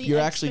relationship. You're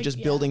actually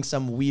just building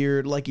some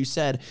weird, like you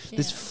said,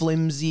 this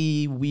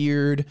flimsy,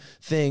 weird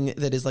thing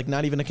that is like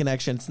not even a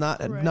connection. It's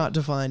not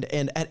defined.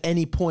 And at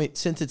any point,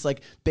 since it's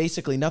like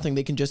basically nothing,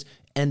 they can just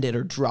end it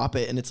or drop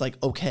it and it's like,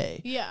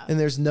 okay. And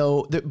there's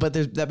no, but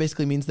that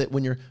basically means that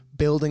when you're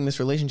building this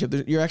relationship,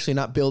 you're actually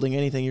not building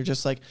anything. You're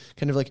just like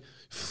kind of like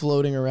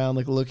floating around,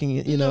 like looking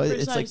at,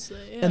 it's like,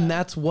 and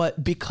that's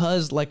what,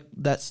 because like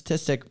that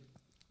statistic,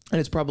 and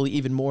it's probably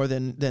even more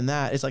than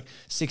that. It's like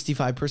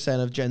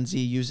 65% of Gen Z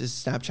uses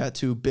Snapchat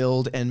to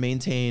build and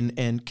maintain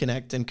and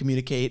connect and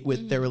communicate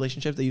with their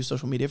relationship. They use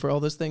social media for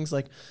all those things.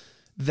 Like,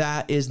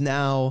 that is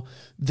now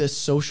the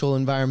social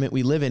environment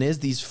we live in, is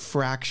these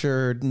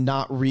fractured,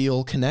 not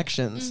real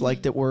connections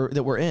like that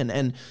we're in.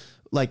 And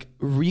like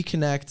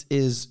Reconnect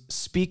is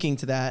speaking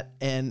to that.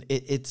 And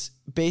it's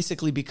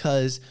basically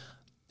because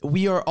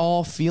we are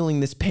all feeling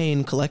this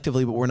pain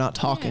collectively, but we're not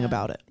talking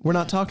about it. We're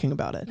not talking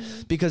about it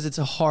because it's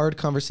a hard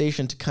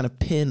conversation to kind of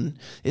pin.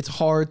 It's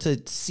hard to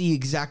see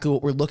exactly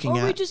what we're looking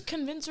at. Or we just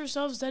convince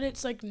ourselves that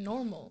it's like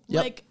normal.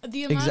 Like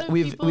the amount of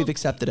people, we've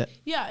accepted it.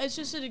 Yeah, it's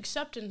just an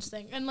acceptance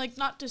thing. And like,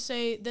 not to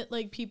say that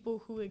like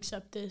people who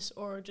accept this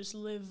or just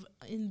live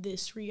in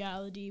this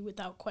reality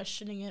without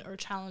questioning it or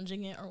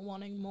challenging it or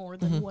wanting more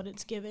than what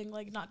it's giving,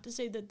 like, not to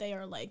say that they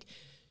are like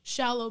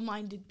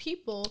shallow-minded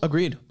people.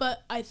 Agreed.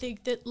 But I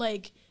think that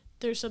like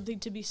there's something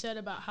to be said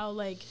about how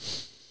like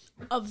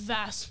a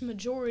vast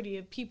majority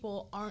of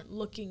people aren't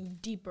looking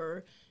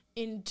deeper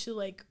into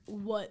like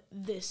what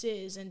this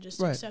is and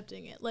just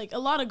accepting it. Like a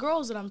lot of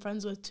girls that I'm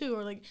friends with too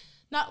are like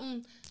not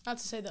to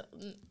say that,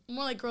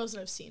 more like girls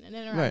that I've seen and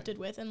interacted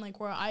with, and like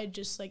where I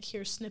just like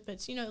hear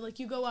snippets, like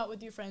you go out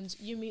with your friends,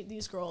 you meet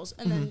these girls,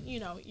 and then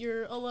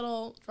you're a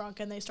little drunk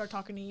and they start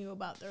talking to you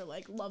about their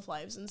like love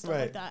lives and stuff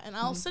like that, and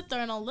I'll sit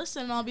there and I'll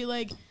listen and I'll be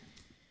like,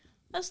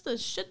 that's the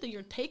shit that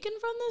you're taking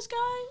from this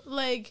guy,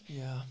 like,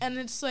 and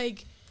it's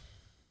like,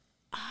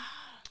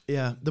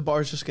 the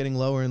bar's just getting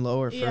lower and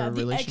lower for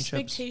relationships. The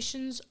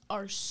expectations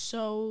are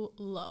so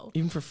low.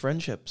 Even for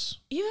friendships.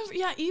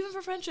 Even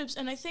for friendships.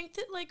 And I think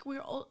that, like,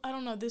 we're all, I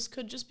don't know, this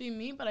could just be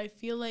me, but I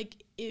feel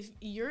like if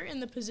you're in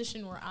the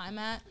position where I'm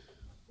at,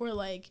 where,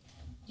 like,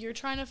 you're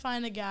trying to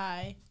find a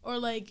guy, or,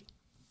 like,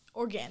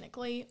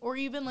 organically, or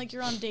even, like,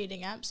 you're on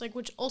dating apps, like,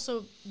 which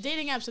also,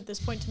 dating apps at this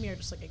point to me are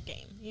just, like, a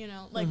game,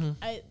 Like,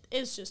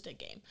 it's just a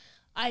game.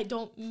 I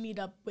don't meet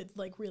up with,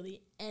 like,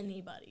 really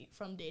anybody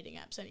from dating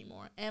apps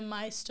anymore. Am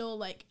I still,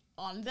 like,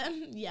 on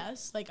them?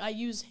 Yes. Like, I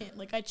use Hinge.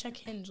 Like, I check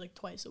Hinge, like,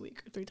 twice a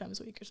week or 3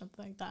 times a week or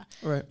something like that.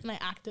 Right. And I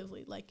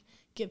actively, like,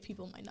 give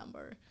people my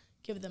number,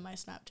 give them my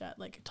Snapchat,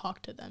 like,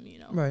 talk to them,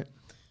 Right.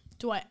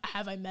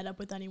 Have I met up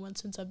with anyone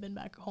since I've been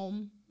back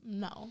home?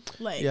 No.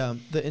 Like, yeah,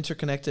 the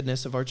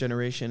interconnectedness of our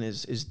generation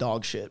is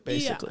dog shit,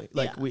 basically.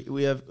 Like,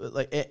 we have,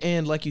 like,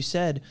 and like you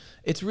said,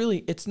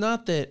 it's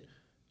not that,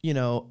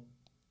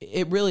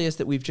 it really is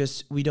that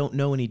we don't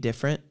know any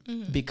different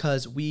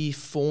because we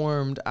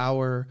formed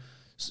our,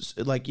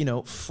 like,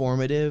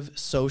 formative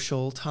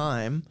social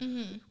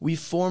time. We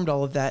formed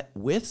all of that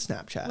with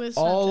Snapchat,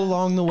 all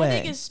along the way.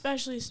 I think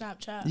especially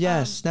Snapchat.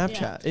 Yes,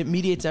 Snapchat. Yeah. It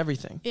mediates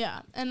everything. Yeah,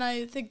 and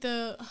I think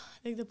the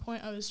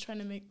point I was trying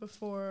to make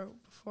before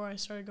before I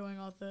started going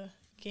off the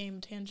game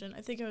tangent.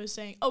 I think I was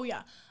saying,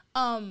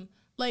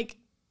 like,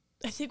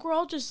 I think we're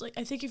all just, like,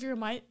 I think if you're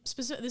my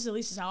specific, this at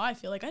least is how I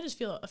feel, like, I just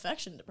feel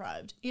affection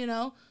deprived, you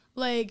know?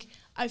 Like,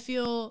 I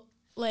feel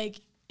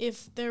like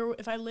if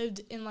I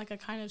lived in, like, a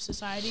kind of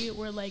society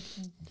where, like,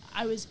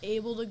 I was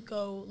able to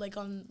go, like,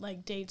 on,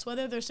 like, dates,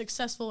 whether they're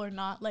successful or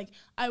not, like,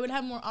 I would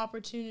have more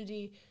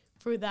opportunity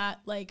for that,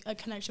 like, a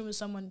connection with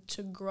someone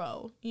to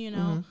grow, you know?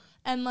 Mm-hmm.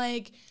 And,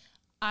 like,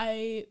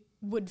 I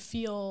would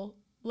feel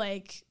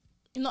like,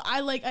 you know,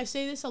 I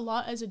say this a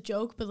lot as a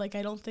joke, but, like,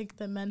 I don't think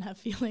that men have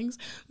feelings,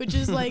 which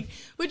is, like,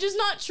 which is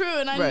not true,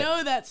 and I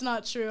know that's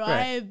not true.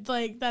 Right.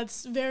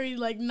 That's very,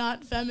 like,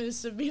 not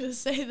feminist of me to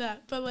say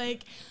that, but,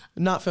 like...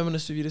 Not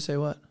feminist of you to say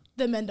what?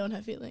 That men don't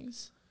have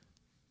feelings.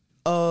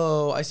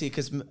 Oh, I see,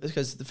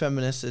 because the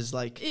feminist is,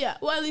 like... Yeah,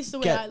 well, at least the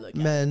way I look at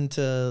it. Men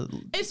to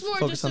it's more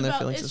focus just on about, their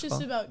feelings it's as just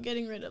well. about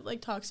getting rid of,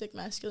 like, toxic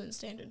masculine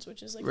standards,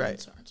 which is, like, men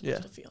aren't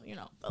supposed to feel, you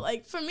know? But,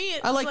 like, for me,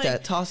 it's, I like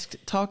that.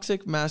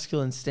 Toxic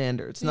masculine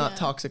standards, not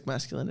toxic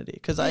masculinity.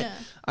 Because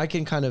I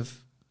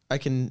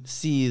can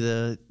see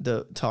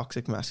the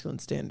toxic masculine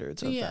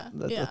standards of that.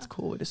 That's a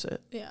cool way to say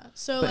it. Yeah.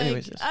 So, but like,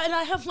 anyways, yes. And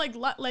I have, like,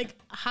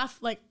 half,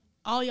 like,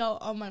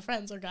 all my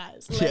friends are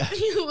guys. Like,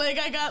 like,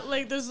 I got,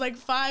 like, there's, like,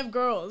 5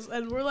 girls,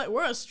 and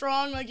we're a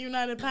strong, like,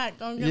 united pack,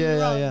 don't get me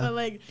wrong, but,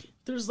 like,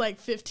 there's, like,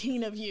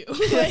 15 of you.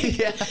 Like,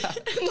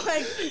 and,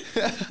 like,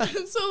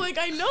 so, like,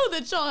 I know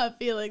that y'all have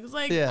feelings.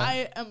 Like,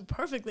 I am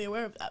perfectly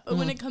aware of that. But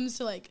when it comes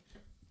to, like,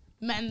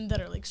 men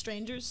that are, like,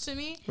 strangers to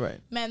me,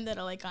 men that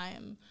are, like, I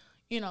am,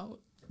 you know,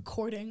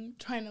 courting,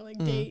 trying to, like,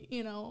 date,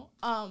 you know,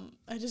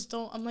 I just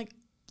don't, I'm like,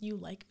 you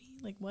like me?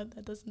 Like, what?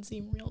 That doesn't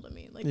seem real to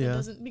me. Like, that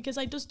doesn't, because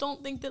I just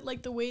don't think that,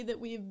 like, the way that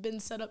we've been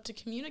set up to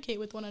communicate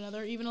with one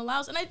another even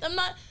allows, and I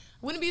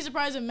wouldn't be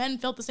surprised if men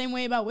felt the same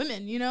way about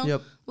women, you know?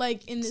 Yep.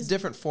 Like, in this... It's a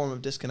different form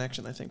of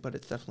disconnection, I think, but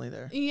it's definitely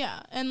there.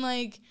 Yeah, and,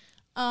 like,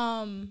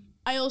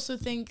 I also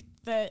think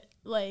that,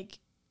 like,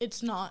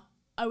 it's not,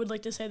 I would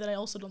like to say that I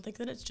also don't think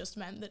that it's just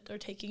men that are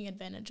taking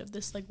advantage of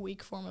this, like,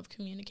 weak form of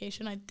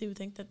communication. I do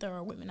think that there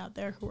are women out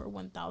there who are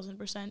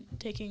 1,000%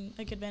 taking,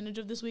 like, advantage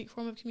of this weak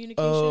form of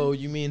communication. Oh,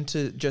 you mean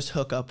to just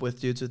hook up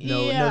with dudes with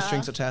no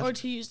strings attached? Or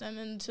to use them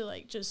and to,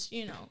 like, just,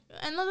 you know,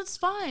 and that's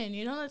fine,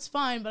 you know, that's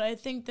fine, but I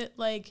think that,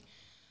 like,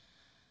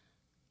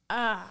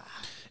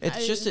 it's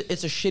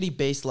a shitty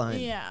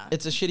baseline. Yeah.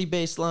 It's a shitty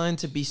baseline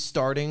to be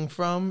starting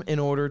from in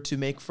order to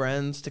make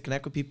friends, to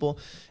connect with people.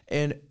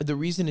 And the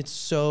reason it's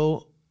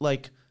so,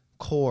 like,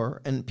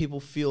 core and people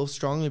feel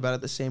strongly about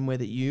it the same way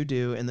that you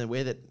do and the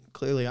way that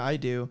clearly I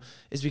do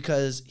is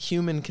because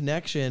human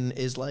connection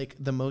is, like,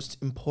 the most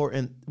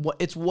important,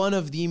 it's one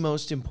of the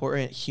most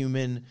important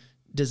human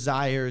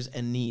desires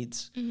and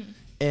needs. Mm-hmm.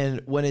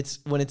 And when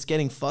it's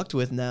getting fucked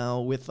with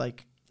now with,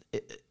 like,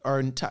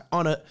 on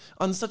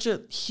such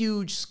a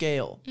huge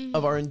scale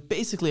of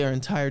basically our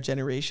entire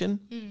generation,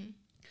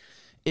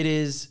 it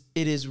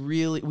is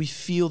really, we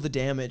feel the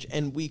damage,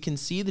 and we can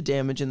see the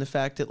damage in the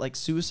fact that, like,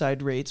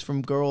 suicide rates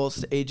from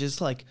girls to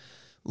ages, like,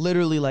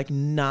 literally, like,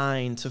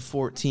 9 to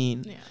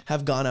 14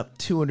 have gone up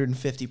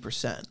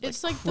 250%.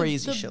 It's like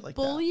crazy shit like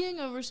that.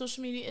 Bullying over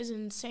social media is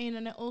insane,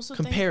 and I also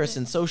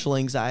comparison, social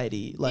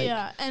anxiety, like,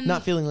 and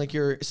not feeling like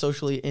you're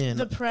socially in.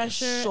 The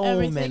pressure, so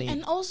everything. Many.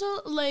 And also,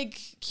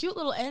 like, cute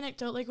little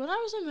anecdote, like, when I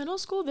was in middle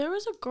school, there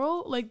was a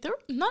girl, like,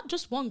 not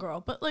just one girl,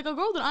 but, like, a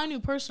girl that I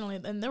knew personally,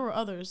 and there were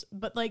others,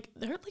 but, like,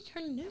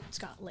 her nudes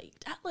got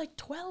leaked at, like,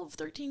 12,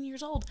 13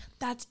 years old.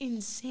 That's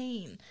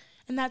insane.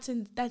 And that's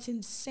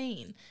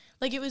insane.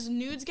 Like, it was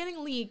nudes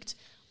getting leaked,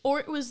 or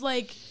it was,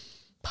 like,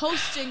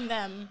 posting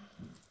them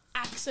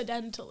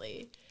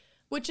accidentally,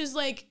 which is,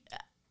 like,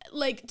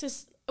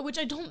 which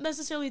I don't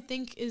necessarily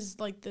think is,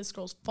 like, this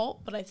girl's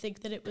fault, but I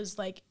think that it was,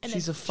 like...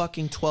 She's a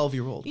fucking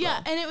 12-year-old.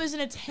 Yeah, and it was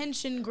an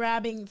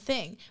attention-grabbing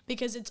thing,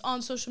 because it's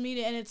on social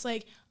media, and it's,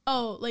 like,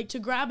 oh, like, to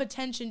grab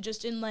attention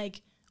just in,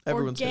 like...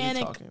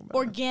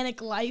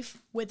 Organic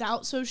life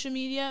without social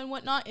media and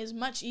whatnot is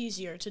much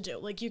easier to do.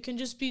 Like, you can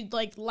just be,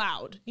 like,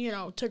 loud, you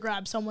know, to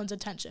grab someone's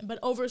attention. But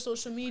over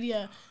social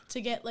media, to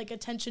get, like,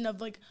 attention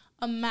of, like,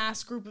 a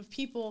mass group of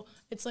people,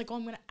 it's like, oh,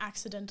 I'm going to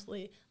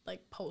accidentally,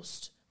 like,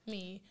 post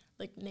me,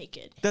 like,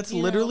 naked. That's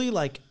literally,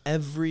 like,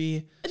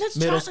 every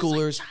middle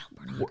schooler's...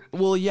 Like,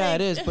 well, yeah, it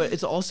is, but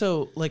it's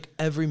also, like,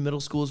 every middle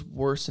school's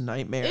worst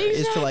nightmare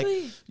is to, like,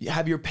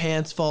 have your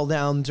pants fall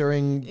down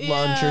during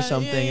lunch or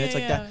something, and it's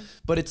like that.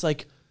 But it's,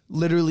 like,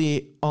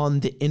 literally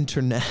on the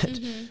internet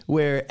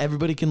where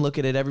everybody can look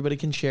at it, everybody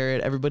can share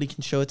it, everybody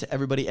can show it to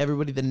everybody.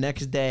 Everybody the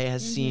next day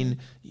has seen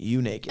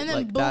you naked. And then,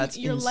 like, boom, that's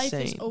your insane. life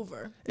is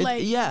over.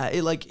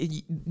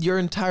 Your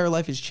entire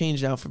life has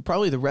changed now for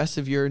probably the rest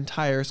of your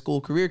entire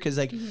school career, because,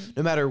 like,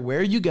 no matter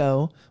where you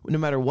go, no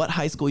matter what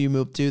high school you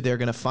move to, they're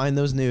going to find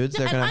those nudes.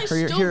 They're going to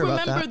hear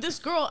about that. I still remember this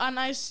girl, and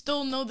I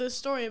still know this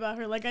story about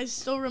her. Like, I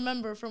still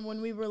remember from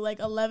when we were, like,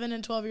 11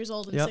 and 12 years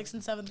old in 6th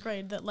and 7th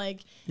grade that,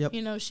 like,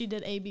 you know, she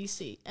did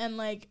ABC. And,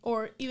 like,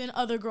 or even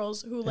other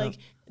girls who, like,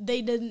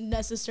 they didn't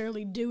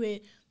necessarily do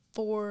it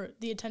for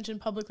the attention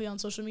publicly on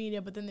social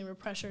media, but then they were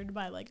pressured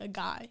by like a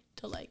guy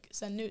to like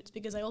send nudes,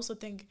 because I also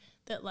think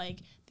that like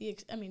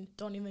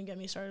don't even get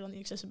me started on the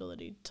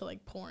accessibility to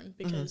like porn,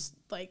 because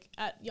like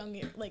at young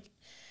like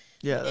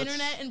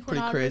internet and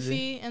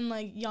pornography and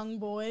like young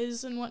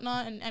boys and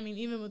whatnot, and I mean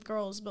even with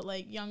girls, but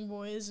like young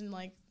boys, and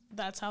like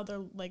that's how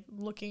they're like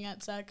looking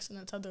at sex, and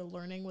that's how they're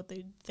learning what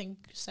they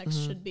think sex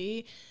should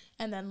be,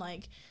 and then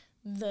like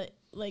the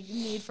like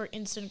need for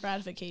instant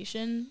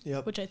gratification,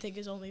 which I think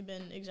has only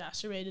been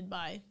exacerbated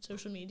by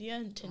social media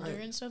and Tinder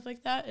and stuff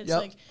like that. It's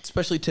like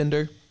especially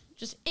Tinder,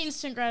 just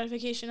instant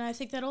gratification. I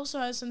think that also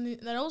has something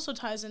that also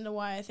ties into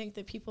why I think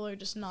that people are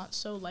just not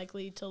so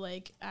likely to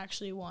like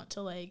actually want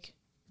to like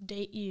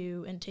date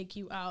you and take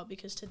you out,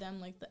 because to them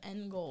like the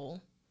end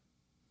goal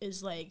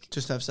is like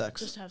just have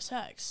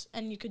sex,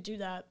 and you could do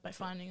that by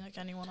finding like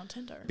anyone on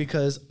Tinder,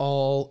 because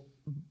all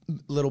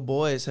little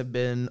boys have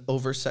been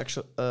over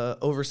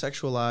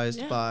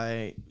sexualized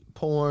by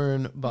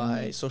porn,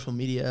 by social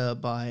media,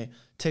 by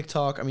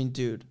TikTok. I mean,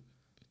 dude,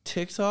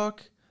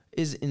 TikTok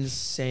is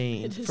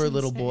insane for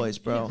little boys,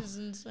 bro.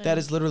 That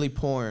is literally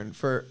porn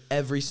for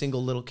every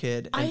single little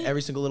kid, and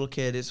every single little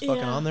kid is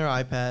fucking on their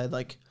iPad,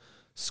 like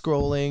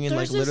scrolling and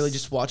like literally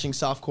just watching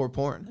softcore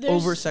porn,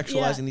 over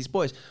sexualizing these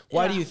boys.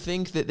 Why do you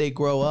think that they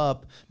grow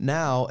up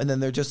now and then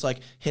they're just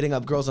like hitting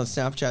up girls on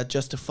Snapchat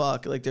just to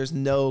fuck? Like there's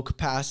no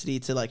capacity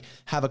to like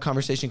have a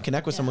conversation,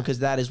 connect with someone, because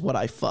that is what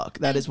I fuck.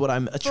 That is what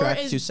I'm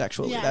attracted to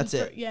sexually. That's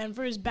it. And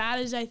for as bad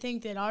as I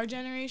think that our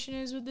generation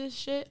is with this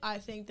shit, I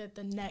think that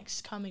the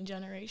next coming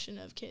generation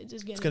of kids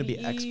is going to be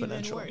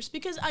exponential. Even worse,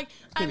 because I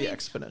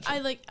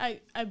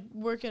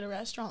work at a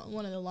restaurant.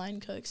 One of the line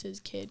cooks,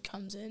 his kid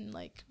comes in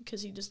like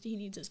because he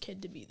needs his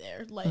kid to be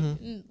there, like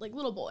like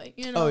little boy,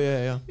 you know.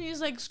 He's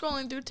like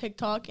scrolling through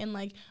TikTok, and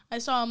like I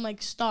saw him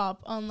like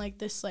stop on like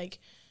this like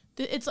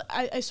it's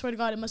I swear to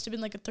God, it must have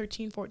been like a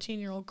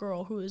 13-14-year-old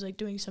girl who was like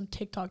doing some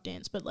TikTok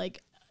dance, but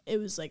like it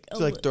was like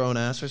throwing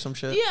ass or some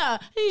shit. Yeah,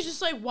 and he's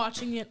just like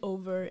watching it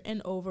over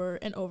and over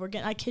and over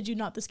again. I kid you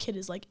not, this kid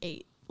is like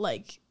 8.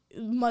 Like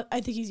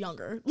I think he's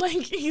younger. Like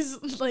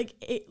he's like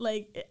 8.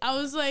 Like I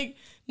was like,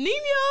 Nino,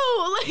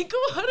 like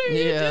what are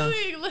you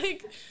doing?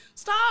 Like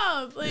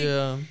stop.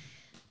 Like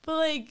but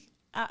like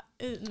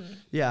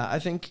I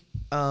think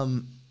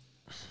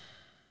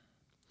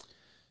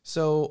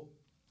so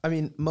I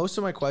mean most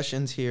of my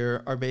questions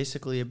here are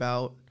basically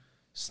about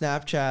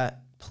Snapchat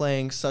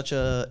playing such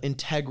a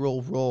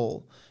integral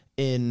role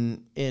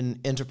in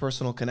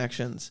interpersonal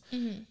connections,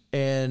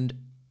 and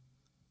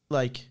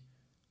like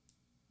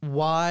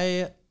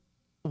why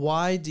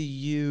do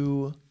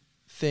you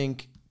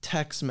think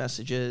text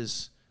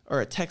messages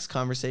or a text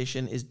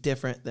conversation is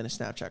different than a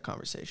Snapchat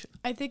conversation?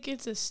 I think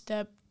it's a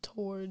step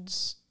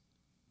towards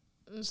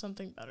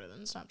something better than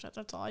Snapchat.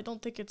 That's all. I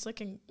don't think it's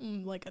like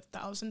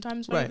 1,000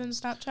 times better than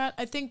Snapchat.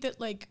 I think that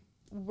like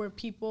where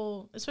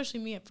people, especially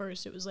me at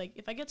first, it was like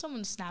if I get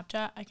someone's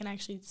Snapchat, I can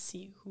actually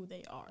see who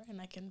they are, and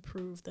I can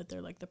prove that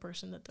they're like the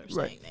person that they're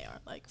saying they are,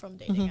 like from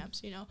dating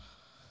apps, you know.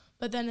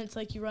 But then it's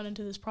like you run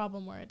into this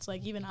problem where it's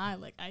like even I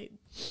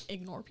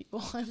ignore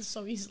people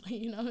so easily,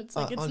 you know. It's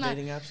like it's on not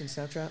dating apps and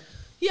Snapchat.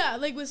 Yeah,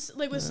 like with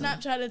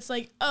Snapchat, it's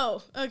like,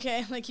 oh,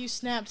 okay, like you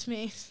snapped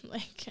me,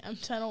 like I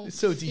don't. It's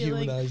so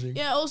dehumanizing.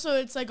 Like, also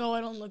it's like, oh, I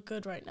don't look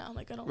good right now,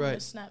 like I don't want to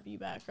snap you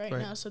back right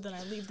now, so then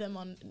I leave them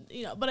on,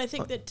 you know. But I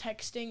think that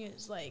texting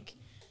is like,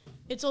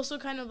 it's also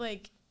kind of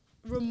like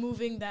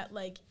removing that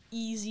like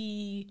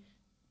easy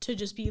to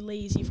just be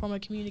lazy form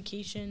of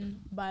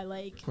communication by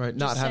like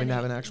not having to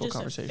have an actual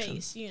conversation. A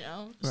face, you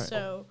know.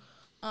 So,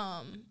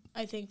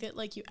 I think that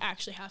like you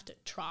actually have to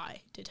try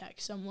to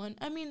text someone.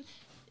 I mean,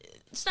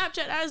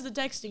 Snapchat has the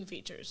texting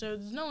feature, so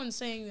no one's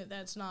saying that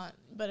that's not,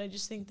 but I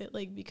just think that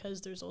like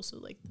because there's also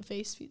like the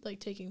face like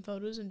taking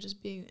photos and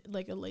just being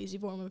like a lazy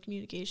form of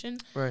communication.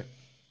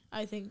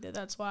 I think that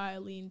that's why I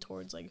lean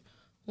towards like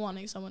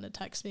wanting someone to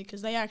text me,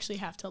 because they actually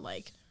have to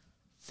like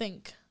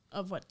think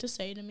of what to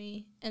say to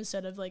me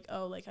instead of like,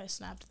 oh, like I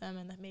snapped them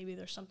and that maybe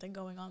there's something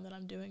going on that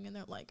I'm doing and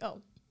they're like,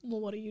 oh, well,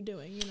 what are you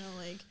doing? You know,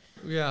 like.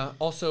 Yeah.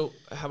 Also,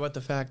 how about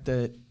the fact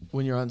that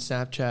when you're on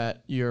Snapchat,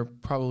 you're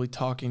probably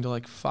talking to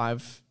like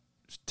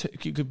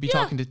you could be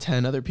talking to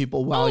 10 other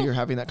people while you're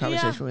having that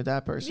conversation with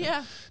that person.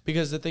 Yeah.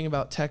 Because the thing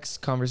about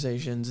text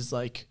conversations is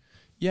like,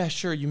 yeah,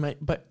 sure, you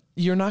might, but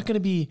you're not going to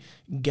be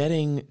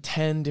getting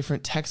 10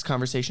 different text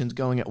conversations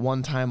going at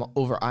one time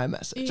over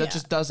iMessage. Yeah. That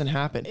just doesn't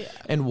happen. Yeah.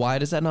 And why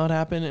does that not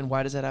happen? And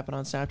why does that happen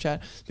on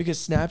Snapchat? Because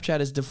Snapchat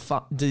is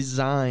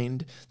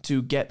designed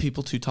to get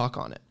people to talk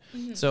on it.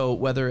 So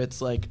whether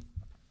it's like,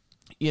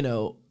 you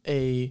know,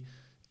 a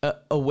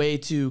way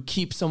to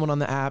keep someone on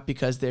the app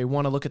because they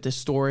want to look at this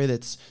story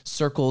that's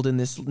circled in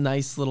this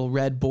nice little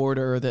red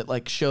border that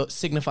like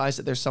signifies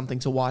that there's something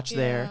to watch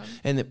there,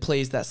 and it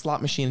plays that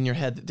slot machine in your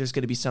head that there's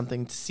going to be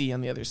something to see on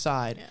the other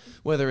side.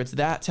 Whether it's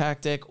that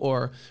tactic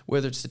or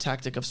whether it's the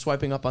tactic of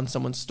swiping up on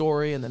someone's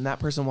story and then that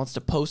person wants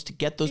to post to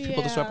get those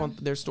people to swipe on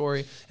their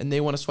story and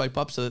they want to swipe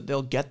up so that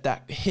they'll get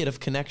that hit of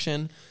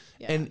connection.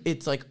 And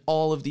it's like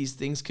all of these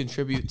things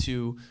contribute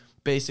to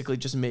basically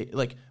just make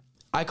like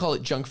I call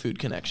it junk food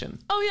connection.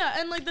 Oh yeah,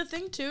 and like the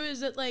thing too is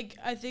that like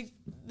I think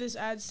this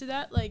adds to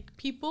that. Like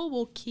people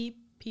will keep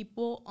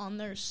people on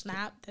their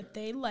Snap that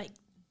they like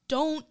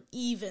don't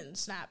even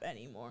snap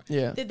anymore.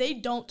 Yeah. That they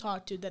don't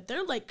talk to, that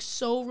they're like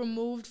so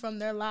removed from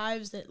their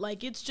lives that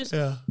like it's just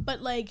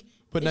but like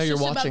but now you're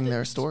watching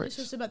their stories. It's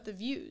just about the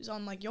views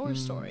on like your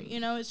story,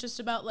 you know? It's just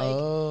about like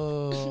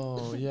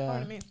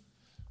pardon me.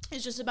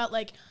 It's just about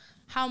like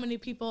how many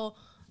people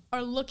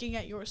are looking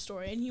at your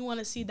story and you want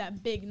to see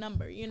that big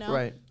number, you know?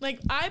 Right.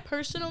 Like I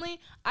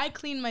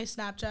clean my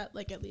Snapchat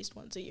like at least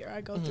once a year. I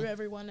go through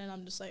everyone and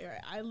I'm just like, all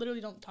right, I literally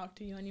don't talk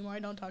to you anymore. I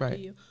don't talk to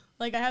you.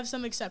 Like I have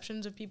some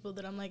exceptions of people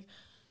that I'm like,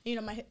 you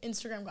know, my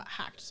Instagram got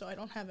hacked, so I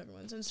don't have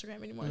everyone's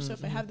Instagram anymore. So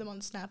if I have them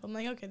on Snap, I'm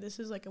like, okay, this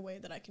is like a way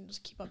that I can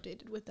just keep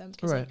updated with them.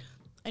 Because like,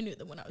 I knew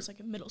them when I was like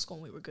in middle school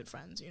and we were good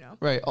friends, you know?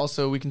 Right.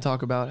 Also, we can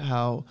talk about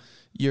how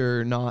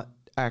you're not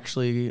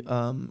actually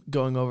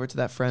going over to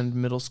that friend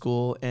middle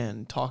school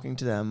and talking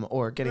to them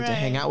or getting to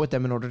hang out with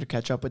them in order to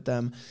catch up with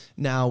them.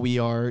 Now we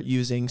are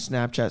using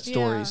Snapchat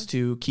stories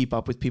to keep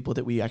up with people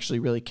that we actually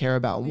really care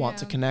about and want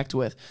to connect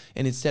with.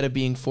 And instead of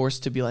being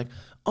forced to be like,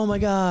 oh my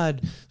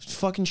God,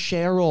 fucking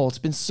Cheryl, it's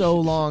been so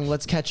long.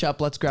 Let's catch up.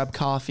 Let's grab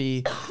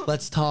coffee.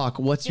 Let's talk.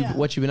 What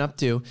you been up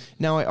to?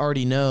 Now I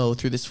already know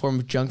through this form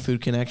of junk food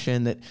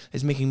connection that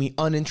is making me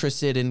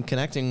uninterested in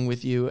connecting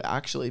with you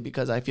actually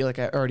because I feel like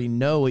I already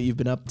know what you've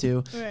been up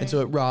to. Right. And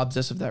so it robs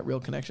us of that real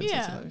connection. So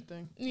that's another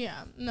thing.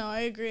 Yeah, no, I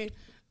agree.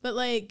 But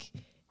like,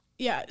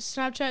 yeah,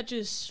 Snapchat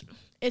just...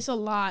 It's a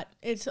lot.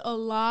 It's a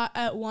lot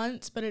at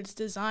once, but it's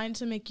designed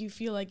to make you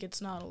feel like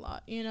it's not a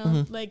lot, you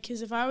know? Like,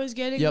 because if I was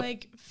getting,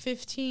 like,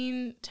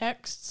 15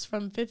 texts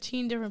from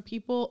 15 different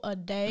people a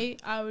day,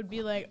 I would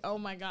be like, oh,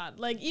 my God.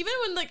 Like, even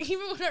when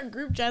our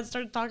group chat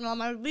started talking all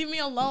night, leave me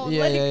alone.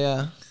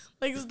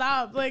 Like,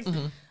 stop. Like, but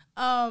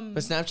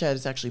Snapchat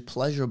is actually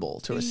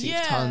pleasurable to receive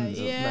tons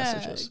of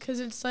messages.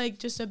 Because it's, like,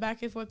 just a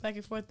back and forth.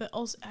 But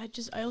also,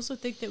 I also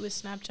think that with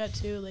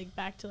Snapchat, too, like,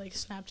 back to, like,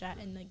 Snapchat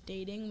and, like,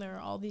 dating, there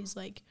are all these,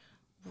 like,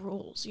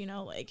 rules, you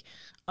know, like,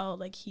 oh,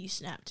 like he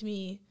snapped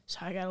me, so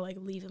I gotta like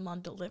leave him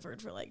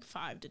undelivered for like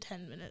 5 to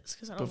 10 minutes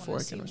because I don't want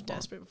to seem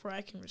desperate before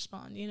I can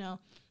respond, you know,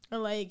 or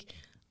like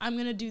I'm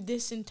gonna do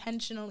this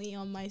intentionally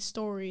on my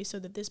story so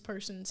that this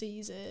person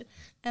sees it.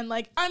 And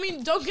like, I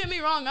mean, don't get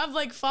me wrong, I've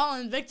like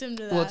fallen victim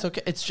to that. Well, it's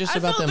okay. It's just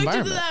about the environment.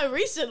 I fell victim to that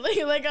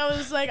recently. Like I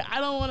was like,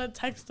 I don't want to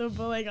text him,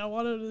 but like I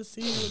wanted to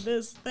see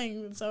this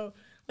thing, so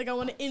like I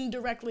want to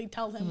indirectly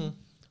tell him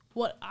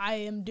what I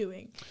am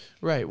doing.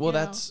 Right. Well,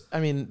 that's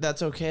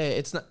okay.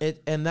 It's not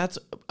it, and that's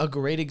a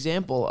great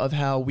example of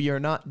how we are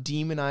not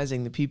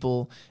demonizing the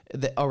people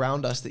that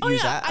around us that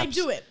use apps. I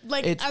do it.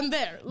 Like I'm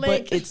there.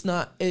 Like but it's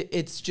not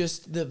it's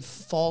just the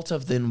fault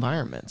of the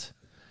environment.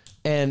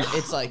 And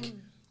it's like,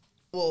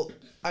 well,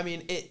 I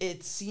mean,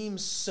 it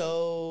seems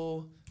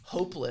so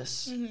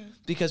hopeless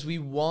because we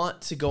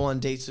want to go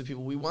on dates with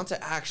people. We want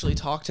to actually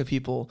talk to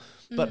people,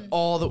 but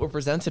all that we're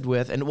presented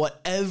with and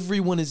what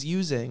everyone is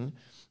using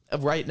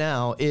right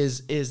now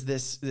is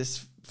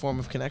this form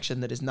of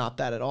connection that is not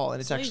that at all, and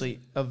it's actually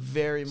a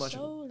very much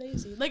so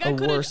lazy. Like I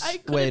could have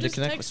just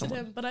texted with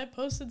him, but I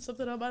posted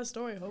something on my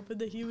story hoping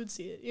that he would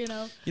see it. You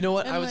know. You know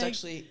what? And I was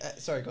actually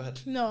sorry. Go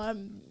ahead. No,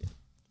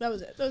 that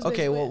was it. That was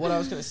okay. Well, what I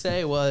was gonna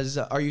say was,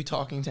 are you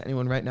talking to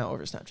anyone right now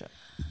over Snapchat?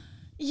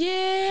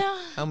 Yeah.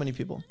 How many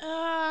people?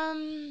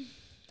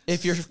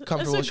 If you're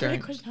comfortable that's a sharing.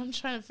 great question. I'm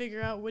trying to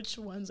figure out which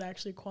ones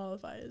actually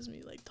qualify as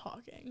me like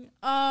talking.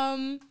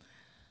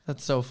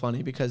 That's so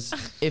funny because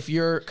if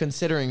you're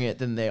considering it,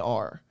 then they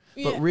are.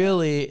 Yeah. But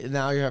really,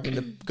 now you're having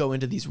to go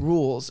into these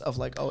rules of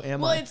like, oh,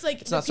 am I? Well, it's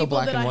like it's not so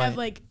black and white. I have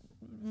like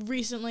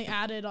recently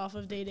added off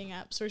of dating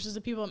apps versus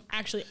the people I'm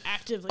actually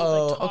actively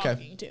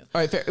talking to. All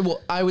right, fair.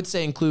 Well, I would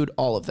say include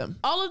all of them.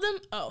 All of them?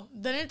 Oh,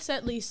 then it's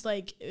at least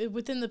like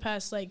within the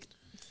past like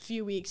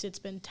few weeks, it's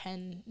been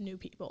 10 new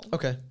people.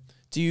 Okay.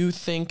 Do you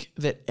think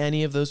that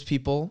any of those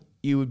people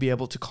you would be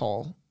able to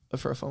call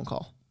for a phone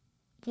call?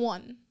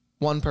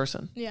 One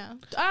person. Yeah.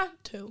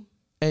 2.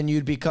 And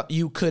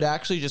you could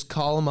actually just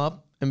call them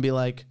up and be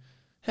like,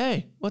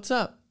 "Hey, what's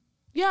up?"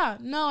 Yeah.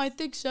 No, I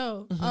think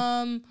so.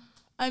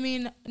 I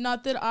mean,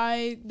 not that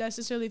I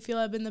necessarily feel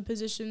I'm in the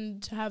position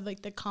to have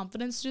like the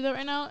confidence to do that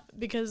right now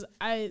because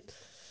I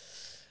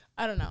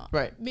don't know.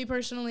 Right. Me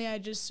personally, I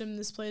just am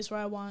this place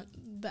where I want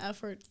the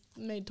effort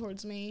made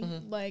towards me.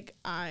 Like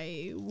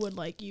I would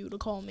like you to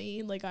call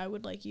me. Like I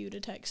would like you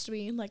to text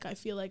me. Like I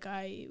feel like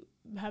I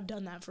have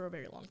done that for a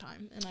very long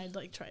time and I'd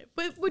like try it,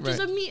 but which is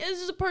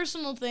a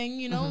personal thing,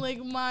 you know, like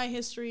my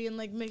history and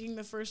like making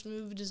the first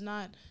move does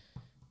not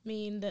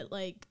mean that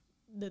like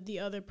that the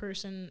other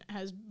person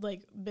has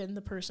like been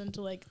the person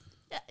to like,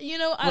 you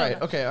know, I don't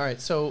know. Okay. All right.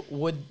 So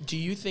do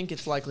you think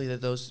it's likely that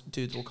those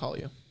dudes will call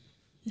you?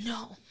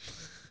 No.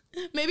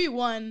 Maybe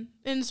one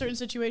in certain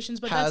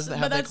situations, but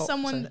that's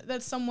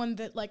someone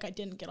that like I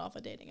didn't get off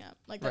a dating app.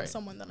 Like that's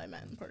someone that I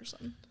met in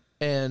person.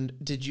 And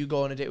did you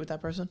go on a date with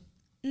that person?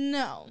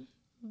 No.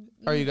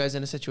 Are you guys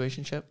in a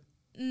situationship?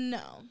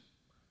 No.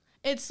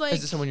 It's like...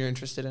 Is it someone you're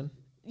interested in?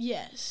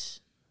 Yes.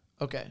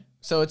 Okay.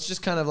 So it's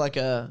just kind of like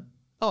a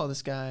oh,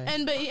 this guy.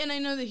 And I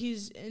know that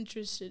he's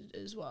interested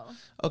as well.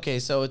 Okay,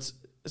 so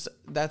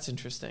that's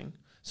interesting.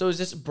 So is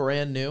this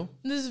brand new?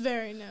 This is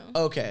very new.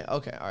 Okay, all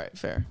right,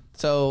 fair.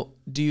 So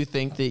do you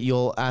think that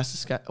you'll ask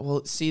this guy?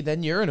 Well, see,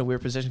 then you're in a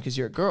weird position because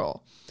you're a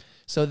girl.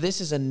 So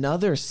this is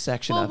another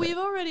section of it. Well, we've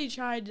already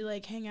tried to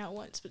like hang out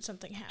once, but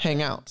something happened.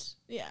 Hang out.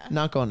 Yeah.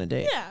 Not go on a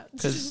date. Yeah.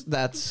 Because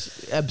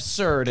that's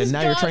absurd, and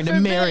now you're trying to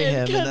marry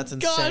him, and that's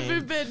insane. God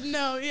forbid,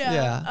 no. Yeah.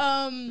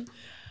 Yeah.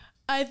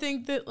 I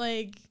think that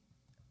like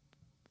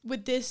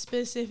with this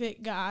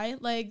specific guy,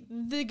 like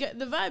the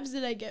vibes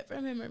that I get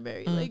from him are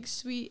very like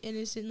sweet,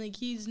 innocent. Like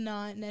he's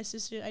not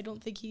necessarily. I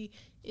don't think he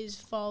is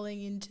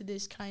falling into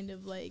this kind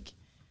of like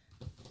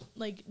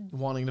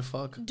wanting to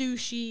fuck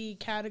douchey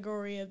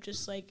category of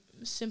just like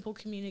simple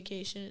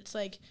communication. It's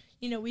like,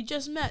 you know, we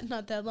just met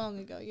not that long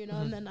ago, you know,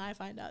 and then I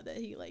find out that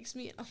he likes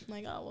me, and I'm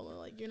like, oh well,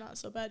 like you're not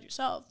so bad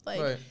yourself,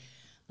 like,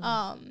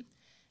 right.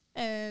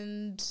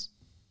 And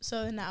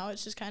so now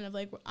it's just kind of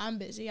like I'm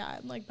busy.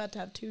 I'm like about to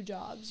have 2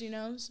 jobs, you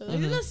know. So like,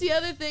 that's the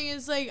other thing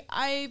is like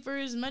for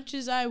as much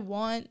as I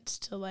want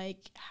to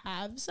like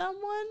have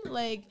someone,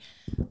 like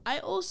I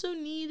also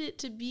need it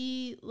to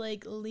be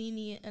like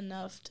lenient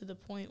enough to the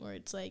point where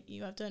it's like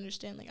you have to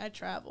understand like I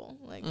travel,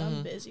 like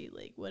I'm busy,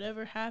 like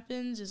whatever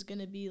happens is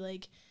gonna be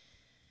like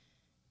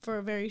for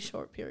a very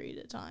short period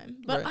of time.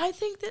 But right. I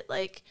think that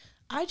like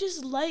I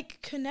just like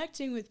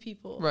connecting with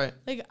people, right?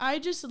 Like I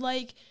just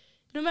like.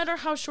 No matter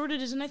how short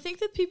it is. And I think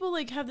that people,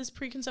 like, have this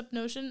preconceived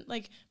notion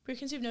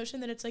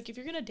that it's, like, if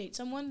you're going to date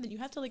someone, then you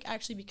have to, like,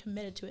 actually be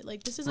committed to it.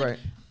 Like, this is, like,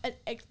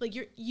 right. Like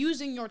you're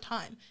using your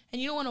time.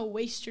 And you don't want to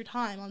waste your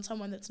time on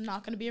someone that's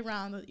not going to be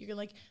around, that you're,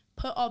 like,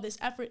 put all this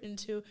effort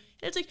into. And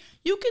it's, like,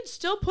 you could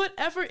still put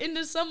effort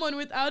into someone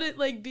without it,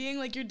 like, being,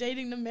 like, you're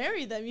dating to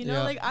marry them, you know?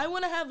 Yeah. Like, I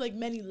want to have, like,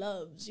 many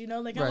loves, you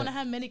know? Like, right. I want to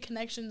have many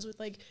connections with,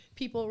 like,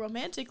 people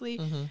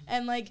romantically.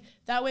 And, like,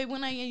 that way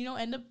when I, you know,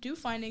 end up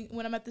finding,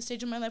 when I'm at the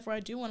stage of my life where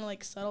I do want to,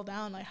 like, settle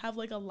down, I have,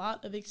 like, a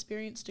lot of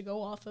experience to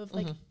go off of,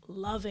 like,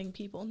 loving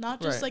people.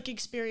 Not just, right. like,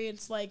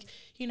 experience, like,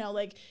 you know,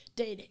 like,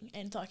 dating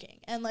and fucking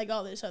and, like,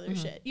 all this other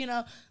shit, you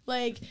know?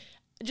 Like,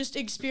 just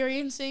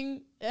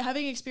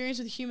having experience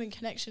with human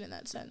connection in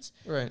that sense.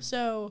 Right.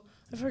 So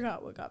I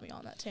forgot what got me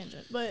on that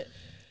tangent, but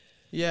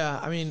yeah,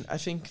 I mean, I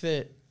think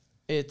that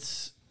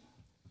it's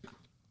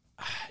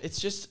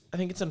just, I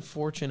think it's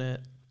unfortunate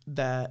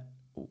that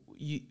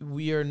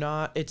we are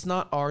not, it's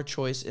not our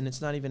choice, and it's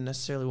not even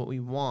necessarily what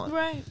we want,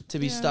 right. to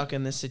be stuck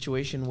in this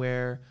situation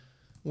where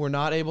we're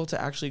not able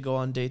to actually go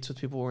on dates with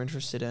people we're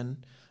interested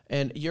in.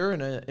 And you're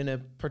in a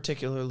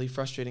particularly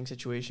frustrating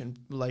situation,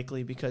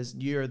 likely because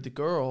you're the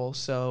girl.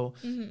 So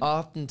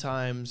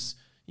oftentimes,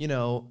 you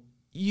know,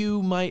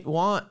 you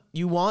want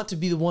to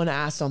be the one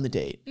asked on the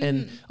date.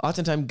 And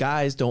oftentimes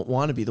guys don't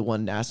want to be the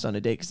one asked on a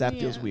date because that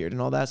feels weird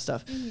and all that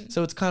stuff.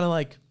 So it's kind of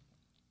like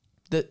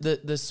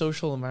the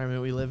social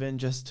environment we live in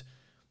just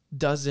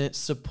doesn't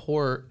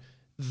support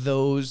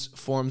those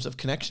forms of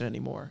connection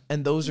anymore.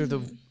 And those are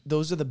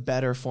the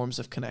better forms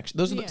of connection.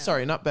 Those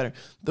are not better.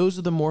 Those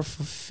are the more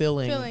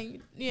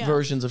fulfilling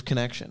versions of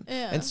connection.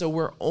 Yeah. And so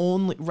we're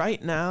only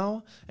right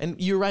now, and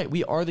you're right,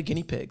 we are the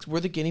guinea pigs. We're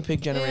the guinea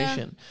pig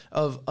generation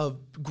of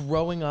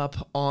growing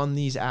up on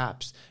these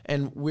apps,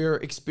 and we're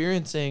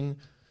experiencing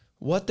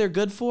what they're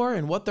good for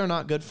and what they're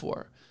not good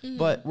for.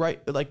 But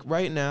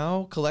right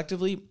now,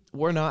 collectively,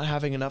 we're not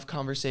having enough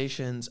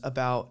conversations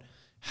about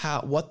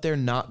what they're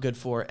not good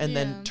for, and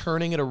then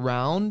turning it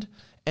around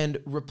and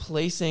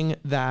replacing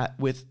that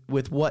with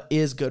what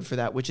is good for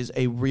that, which is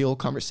a real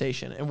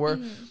conversation. And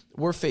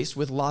we're faced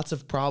with lots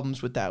of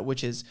problems with that,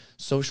 which is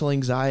social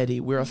anxiety.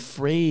 We're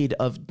afraid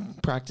of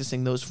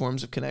practicing those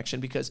forms of connection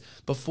because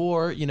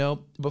before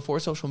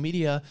social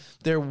media,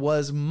 there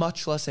was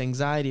much less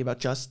anxiety about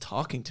just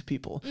talking to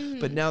people.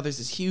 But now there's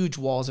this huge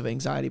walls of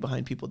anxiety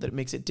behind people that it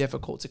makes it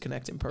difficult to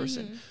connect in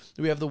person.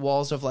 We have the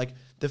walls of like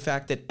the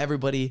fact that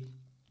everybody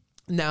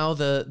now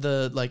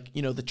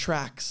the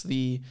tracks,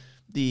 the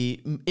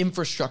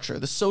infrastructure,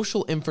 the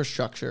social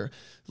infrastructure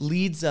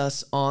leads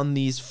us on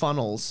these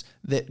funnels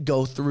that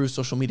go through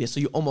social media.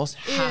 So you almost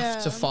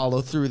have to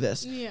follow through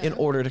this in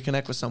order to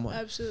connect with someone.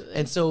 Absolutely.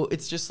 And so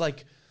it's just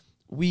like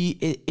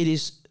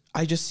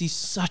I just see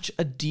such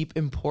a deep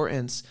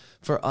importance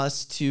for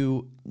us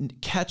to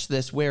catch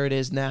this where it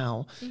is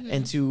now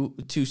and to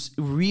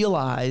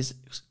realize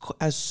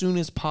as soon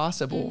as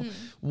possible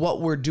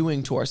what we're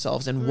doing to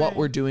ourselves and what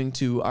we're doing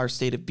to our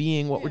state of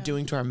being, what we're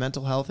doing to our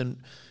mental health, and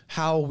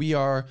how we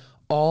are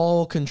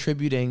all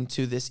contributing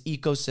to this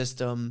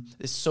ecosystem,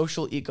 this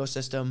social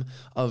ecosystem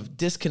of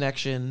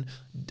disconnection,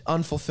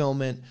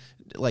 unfulfillment,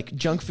 like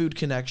junk food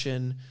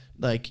connection,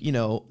 like, you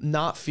know,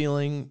 not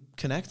feeling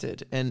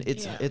connected, and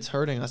it's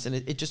hurting us, and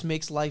it just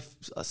makes life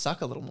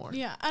suck a little more.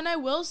 Yeah, and I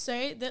will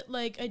say that,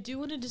 like, I do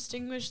want to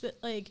distinguish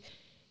that, like,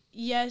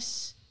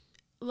 yes,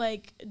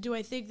 like, do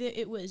I think that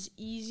it was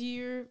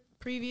easier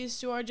previous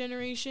to our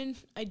generation?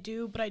 I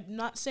do, but I'm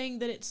not saying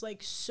that it's,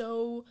 like,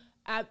 so,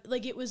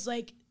 like, it was,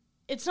 like,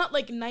 it's not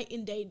like night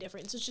and day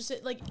difference. It's just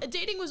like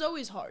dating was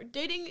always hard.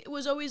 Dating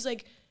was always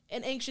like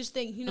an anxious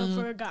thing, you know,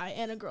 for a guy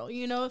and a girl,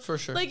 you know? For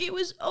sure. Like it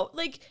was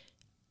like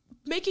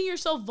making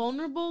yourself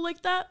vulnerable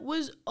like that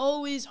was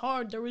always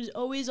hard. There was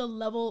always a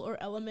level or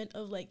element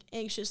of like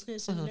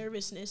anxiousness and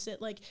nervousness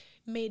that like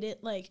made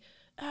it like,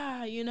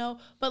 you know?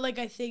 But like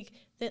I think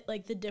that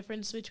like the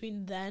difference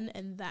between then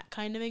and that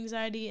kind of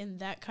anxiety and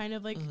that kind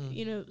of like,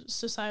 you know,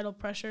 societal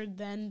pressure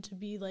then to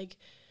be like,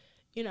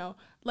 you know,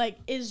 like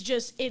is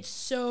just, it's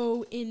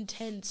so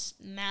intense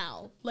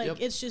now.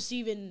 Like it's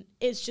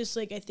just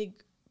like I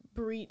think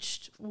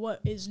breached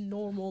what is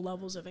normal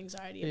levels of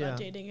anxiety about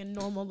dating and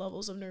normal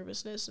levels of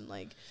nervousness and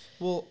like.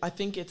 Well, I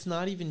think it's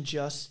not even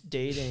just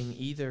dating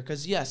either,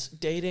 because yes,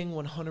 dating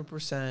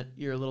 100%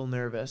 you're a little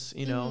nervous,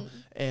 you know,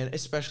 and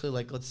especially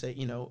like let's say,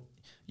 you know,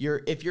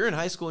 if you're in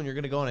high school and you're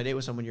going to go on a date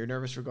with someone, you're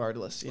nervous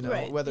regardless, you know,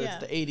 whether it's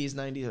the 80s,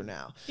 90s or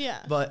now. Yeah.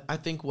 But I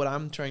think what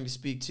I'm trying to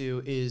speak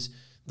to is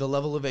the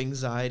level of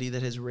anxiety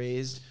that has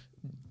raised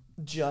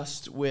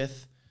just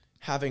with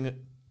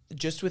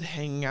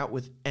hanging out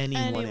with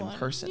anyone in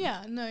person.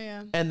 Yeah, no,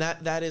 yeah. And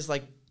that is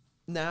like,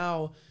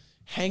 now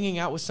hanging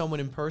out with someone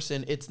in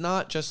person, it's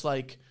not just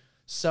like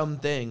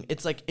something,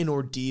 it's like an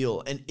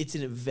ordeal and it's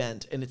an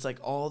event and it's like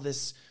all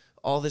this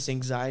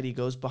anxiety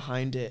goes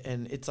behind it,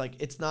 and it's like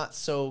it's not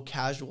so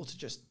casual to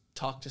just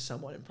talk to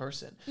someone in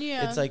person.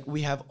 Yeah. It's like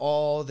we have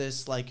all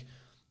this like,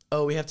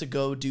 oh, we have to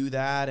go do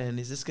that, and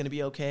is this going to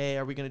be okay?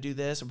 Are we going to do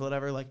this or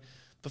whatever? Like,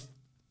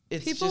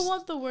 people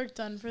want the work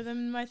done for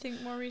them, I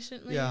think, more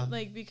recently. Yeah.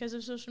 Like, because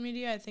of social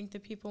media, I think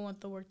that people want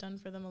the work done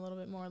for them a little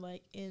bit more,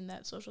 like, in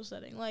that social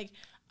setting. Like,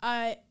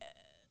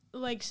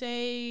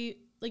 say,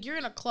 like, you're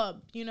in a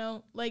club, you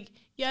know? Like,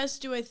 yes,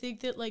 do I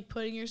think that, like,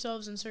 putting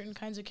yourselves in certain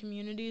kinds of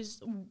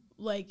communities,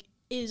 like,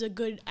 is a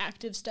good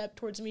active step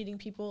towards meeting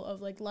people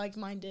of,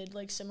 like-minded,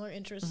 like, similar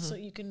interests so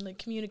you can, like,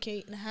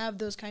 communicate and have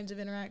those kinds of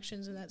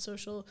interactions in that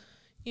social,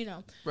 you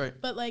know? Right.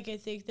 But, like, I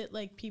think that,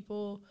 like,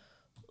 people,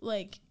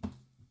 like,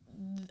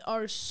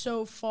 are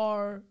so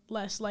far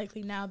less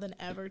likely now than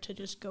ever to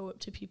just go up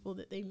to people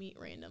that they meet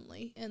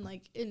randomly, and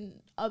like in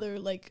other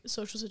like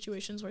social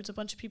situations where it's a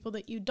bunch of people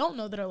that you don't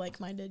know that are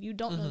like-minded, you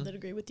don't know that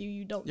agree with you,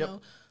 you don't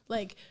know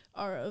like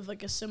are of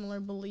like a similar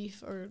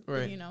belief or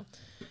you know,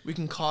 we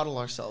can coddle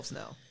ourselves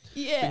now.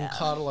 Yeah. We can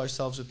coddle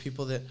ourselves with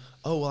people that,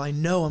 oh, well, I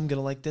know I'm going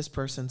to like this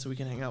person, so we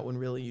can hang out when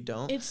really you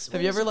don't.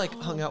 Have you ever, like,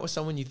 hung out with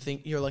someone you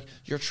think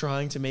you're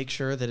trying to make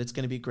sure that it's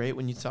going to be great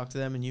when you talk to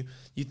them, and you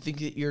think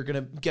that you're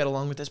going to get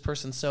along with this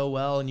person so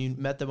well, and you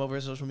met them over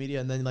social media,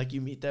 and then, like,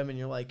 you meet them, and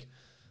you're like,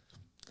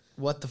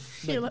 what the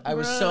like, I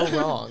was so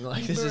wrong.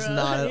 Like, this is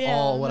not at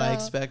all what I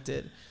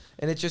expected.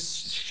 And it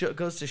just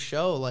goes to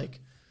show, like,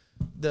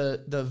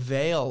 the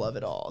veil of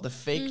it all, the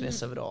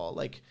fakeness of it all,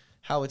 like,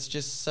 how it's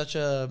just such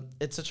a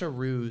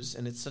ruse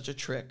and it's such a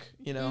trick,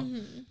 you know,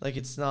 like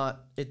it's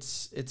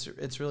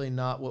really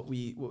not what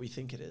we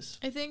think it is.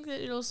 I think that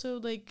it also,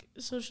 like,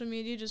 social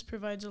media just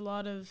provides a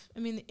lot of,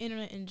 I mean, the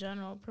internet in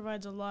general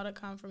provides a lot of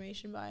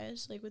confirmation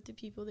bias, like with the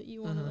people that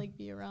you want to like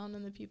be around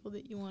and the people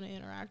that you want to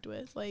interact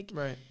with. Like,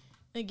 right.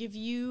 Like if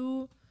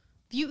you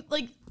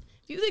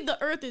think the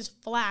earth is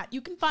flat,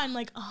 you can find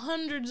like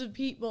hundreds of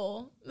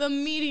people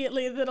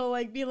immediately that'll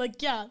like be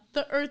like, yeah,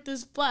 the earth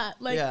is flat.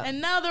 Like, and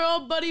now they're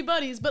all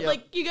buddies, but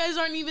like you guys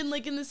aren't even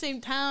like in the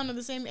same town or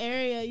the same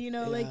area, you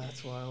know, like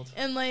that's wild.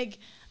 And like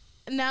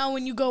now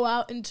when you go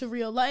out into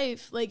real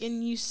life, like,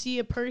 and you see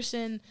a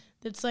person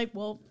that's like,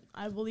 well,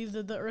 I believe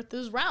that the earth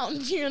is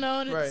round, you know,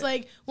 and it's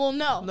like, well,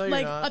 no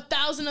like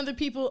 1,000 other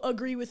people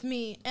agree with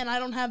me, and I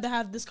don't have to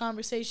have this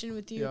conversation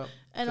with you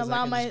and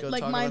allow my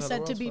like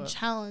mindset to be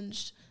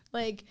challenged.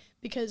 Like,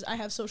 because I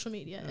have social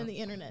media and the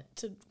internet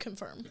to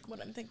confirm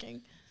what I'm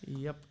thinking.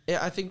 Yep. Yeah,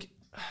 I think,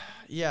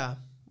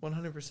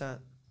 100%.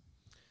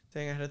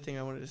 Dang, I had a thing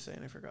I wanted to say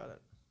and I forgot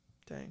it.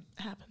 Dang.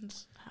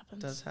 Happens.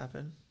 Does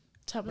happen.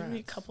 It's happened to me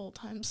a couple of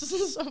times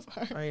so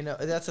far. I know.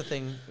 That's the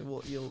thing.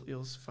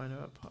 You'll find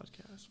out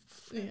podcast.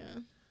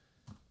 Yeah.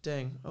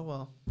 Dang. Oh,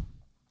 well.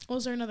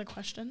 Was there another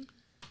question?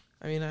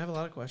 I mean, I have a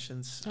lot of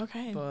questions.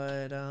 Okay.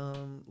 But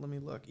let me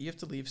look. You have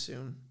to leave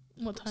soon.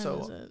 What time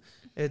is it?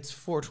 It's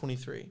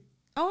 4:23.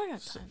 Oh, I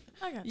got time.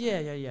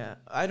 Yeah.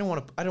 I don't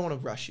want to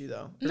rush you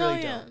though. I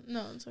really don't.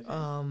 No, it's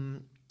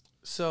okay.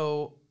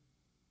 So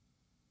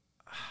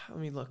let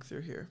me look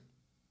through here.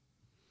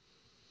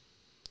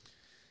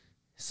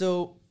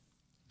 So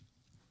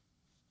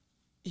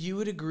you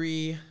would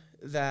agree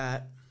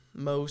that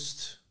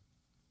most,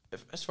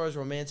 as far as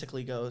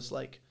romantically goes,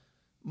 like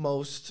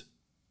most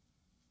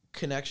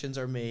connections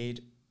are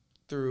made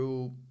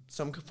through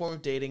some form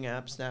of dating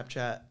app,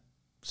 Snapchat,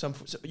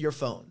 your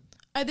phone.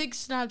 I think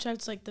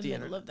Snapchat's like the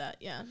middle of that,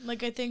 yeah.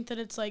 Like, I think that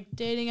it's like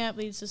dating app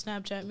leads to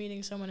Snapchat,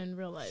 meeting someone in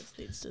real life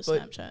leads to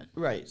Snapchat.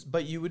 Right,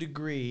 but you would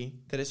agree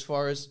that as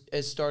far as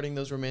starting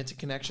those romantic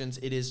connections,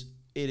 it is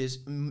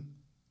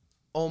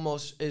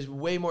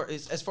way more,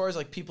 as far as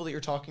like people that you're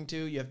talking to,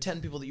 you have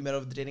 10 people that you met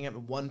over the dating app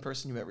and one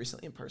person you met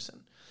recently in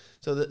person.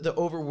 So the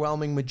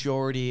overwhelming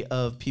majority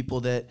of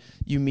people that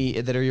you meet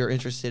that are you're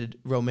interested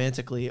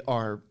romantically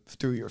are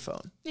through your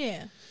phone.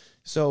 Yeah.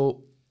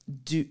 So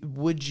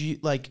would you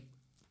like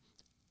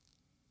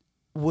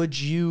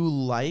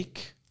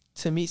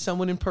to meet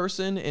someone in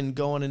person and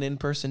go on an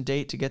in-person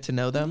date to get to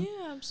know them?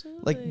 Yeah,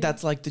 absolutely. Like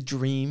that's like the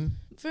dream.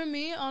 For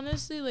me,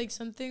 honestly, like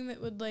something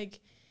that would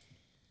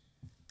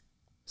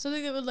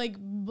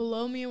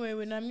blow me away.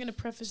 When I'm gonna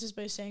preface this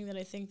by saying that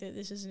I think that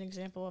this is an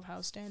example of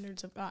how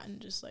standards have gotten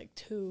just like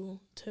too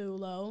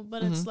low.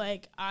 But it's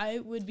like I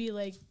would be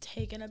like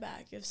taken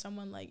aback if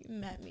someone like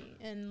met me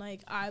and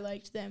like I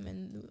liked them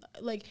and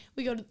like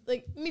we go to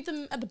like meet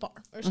them at the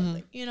bar or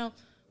something. You know,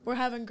 we're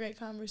having great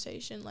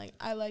conversation. Like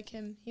I like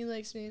him, he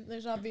likes me.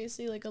 There's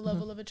obviously like a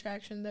level of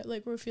attraction that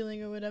like we're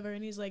feeling or whatever.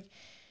 And he's like,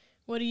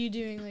 "What are you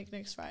doing like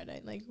next Friday?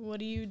 Like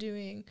what are you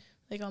doing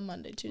like on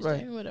Monday,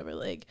 Tuesday, or whatever?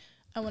 Like."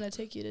 I want to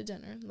take you to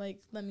dinner.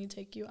 Like, let me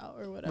take you out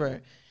or whatever.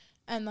 Right.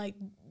 And, like,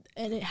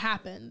 and it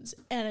happens.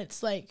 And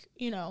it's, like,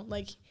 you know,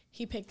 like,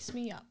 he picks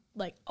me up.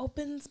 Like,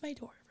 opens my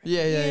door.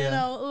 Yeah. You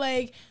know,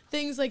 like,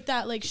 things like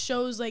that. Like,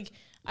 shows, like,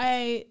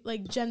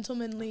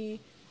 gentlemanly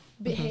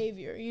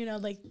behavior. You know,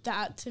 like,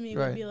 that to me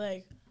would be,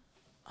 like,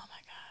 oh,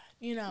 my God.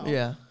 You know?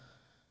 Yeah.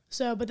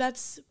 So, but,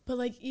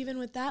 like, even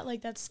with that,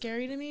 like, that's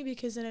scary to me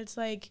because then it's,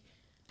 like,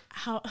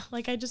 how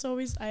like I'm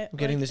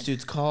getting this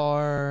dude's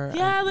car.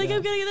 I'm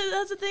getting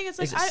that's the thing. It's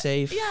like is it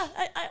safe? Yeah,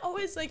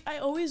 I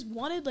always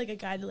wanted like a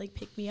guy to like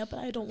pick me up, but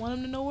I don't want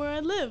him to know where I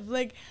live.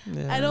 Like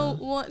I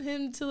don't want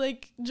him to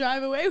like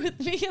drive away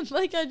with me and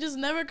like I just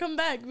never come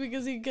back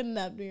because he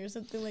kidnapped me or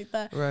something like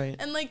that. Right.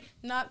 And like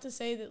not to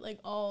say that like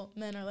all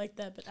men are like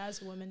that, but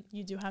as a woman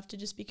you do have to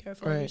just be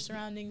careful of your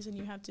surroundings and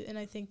you have to. And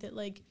I think that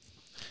like.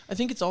 I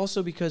think it's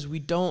also because we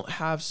don't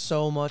have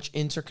so much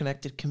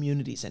interconnected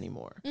communities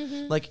anymore.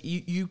 Like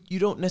you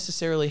don't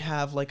necessarily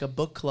have like a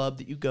book club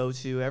that you go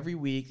to every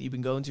week that you've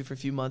been going to for a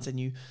few months,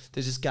 and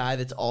there's this guy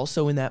that's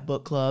also in that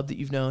book club that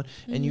you've known,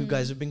 and you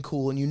guys have been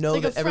cool, and you know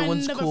like that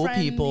everyone's cool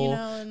people, you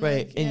know, and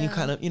right? Like, and you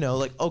kind of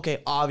like okay,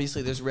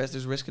 obviously there's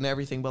risk and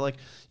everything, but like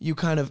you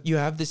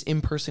have this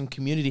in-person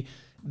community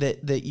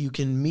that you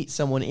can meet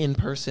someone in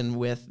person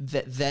with,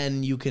 that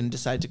then you can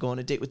decide to go on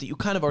a date with, that you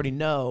kind of already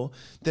know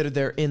that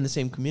they're in the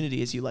same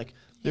community as you. Like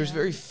there's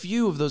very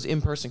few of those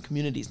in-person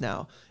communities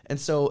now. And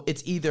so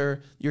it's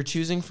either you're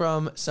choosing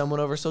from someone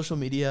over social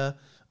media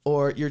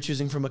or you're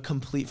choosing from a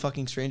complete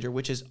fucking stranger,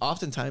 which is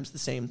oftentimes the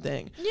same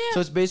thing. Yeah. So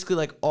it's basically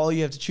like all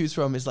you have to choose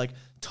from is like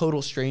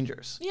total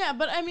strangers. Yeah,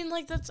 but I mean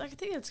like I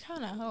think that's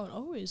kind of how it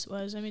always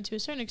was. I mean to a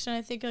certain extent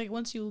I think like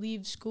once you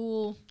leave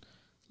school,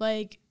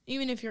 like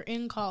even if you're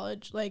in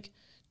college, like,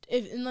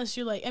 unless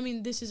you're like, I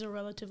mean, this is a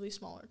relatively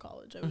smaller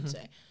college, I would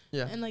say.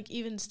 Yeah. And like,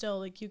 even still,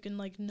 like, you can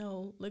like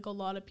know like a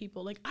lot of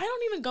people. Like, I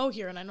don't even go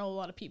here, and I know a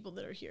lot of people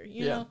that are here.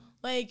 You know,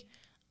 like,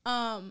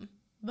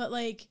 but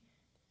like,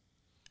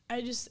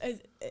 I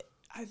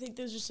think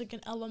there's just like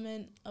an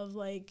element of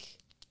like,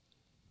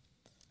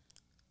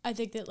 I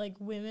think that like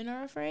women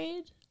are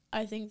afraid.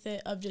 I think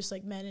that of just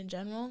like men in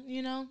general,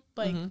 you know,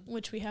 like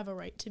which we have a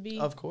right to be,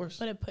 of course.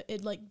 But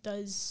it like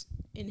does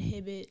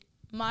inhibit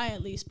my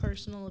at least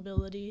personal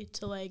ability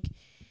to like,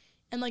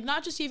 and like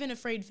not just even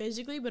afraid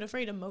physically, but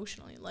afraid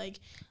emotionally. Like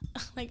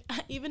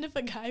even if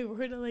a guy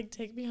were to like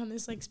take me on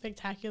this like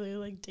spectacular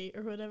like date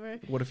or whatever.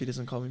 What if he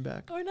doesn't call me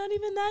back? Or not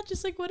even that,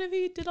 just like what if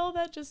he did all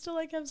that just to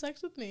like have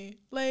sex with me?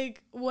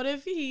 Like what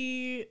if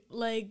he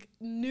like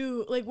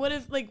knew, like what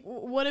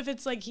if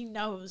it's like he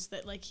knows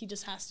that like he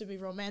just has to be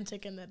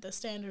romantic and that the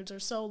standards are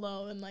so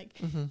low and like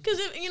because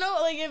if you know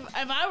like if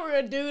I were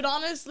a dude,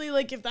 honestly,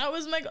 like if that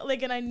was my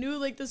like and I knew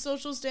like the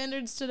social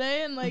standards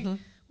today and like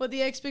what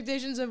the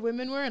expectations of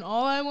women were and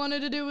all I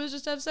wanted to do was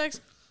just have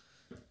sex,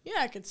 yeah,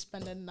 I could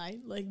spend a night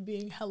like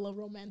being hella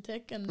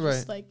romantic and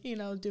just like, you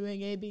know,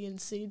 doing A, B,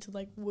 and C to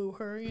like woo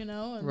her, you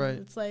know, and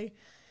it's like,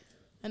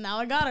 and now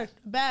I got her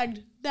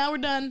bagged. Now we're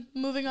done.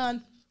 Moving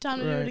on. Time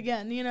to do it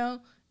again, you know,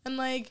 and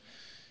like.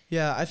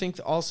 Yeah, I think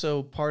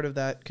also part of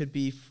that could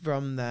be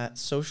from that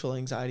social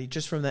anxiety,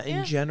 just from that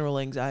in general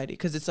anxiety,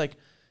 because it's like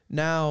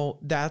now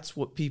that's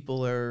what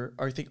people are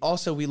think.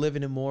 Also, we live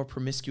in a more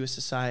promiscuous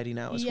society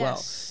now as well.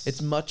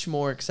 It's much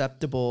more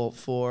acceptable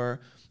for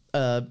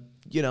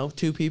you know,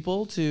 two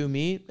people to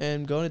meet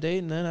and go on a date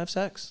and then have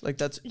sex. Like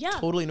that's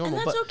totally normal.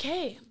 And that's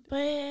okay.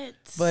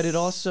 But it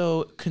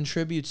also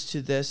contributes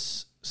to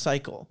this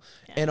cycle.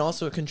 Yeah. And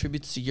also it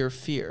contributes to your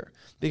fear.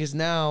 Because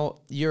now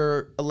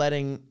you're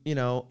letting, you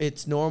know,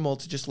 it's normal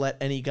to just let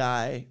any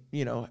guy,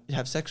 you know,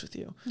 have sex with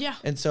you. Yeah.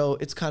 And so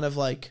it's kind of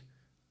like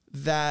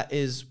that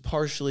is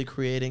partially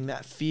creating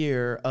that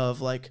fear of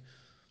like,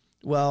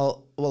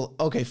 well,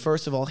 okay,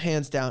 first of all,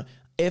 hands down,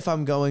 if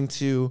I'm going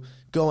to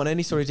go on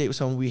any sort of date with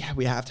someone, we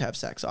have to have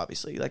sex,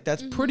 obviously. Like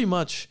that's pretty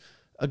much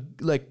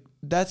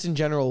that's in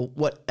general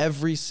what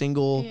every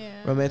single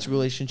romantic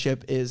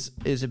relationship is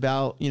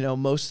about, you know,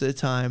 most of the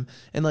time.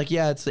 And like,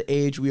 yeah, it's the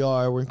age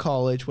we're in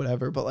college,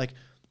 whatever. But like,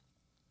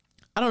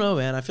 I don't know,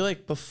 man. I feel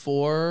like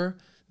before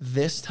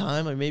this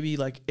time, like maybe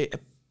like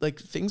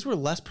things were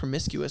less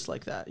promiscuous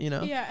like that, you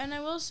know? Yeah. And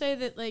I will say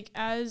that like,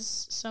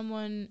 as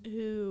someone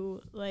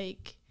who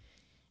like,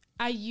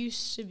 I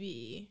used to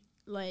be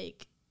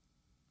like,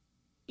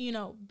 you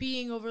know,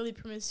 being overly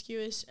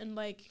promiscuous and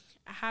like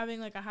having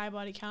like a high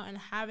body count and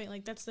having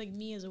like, that's like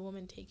me as a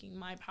woman taking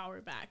my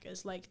power back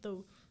as like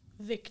the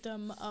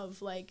victim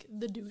of like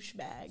the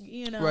douchebag,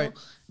 you know? Right.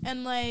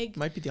 And like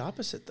Might be the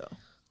opposite though.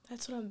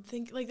 that's what I'm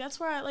thinking. Like that's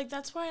why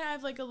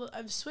I've like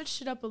I've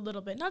switched it up a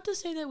little bit. Not to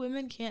say that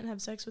women can't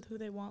have sex with who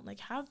they want. Like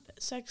have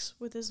sex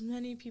with as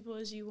many people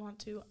as you want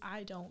to.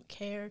 I don't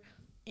care.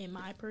 In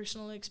my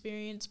personal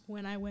experience,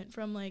 when I went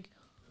from like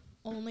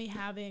only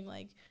having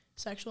like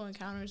sexual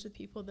encounters with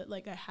people that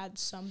like I had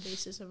some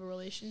basis of a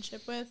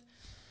relationship with,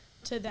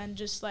 to then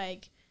just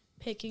like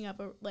picking up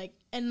a like,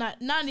 and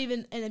not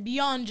even, and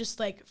beyond just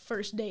like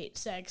first date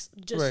sex,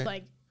 just Right.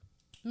 like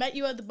met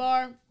you at the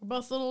bar, we're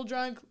both a little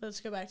drunk,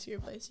 let's go back to your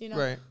place, you know?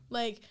 Right.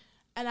 Like,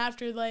 and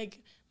after like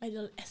my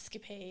little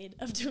escapade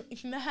of doing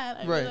that,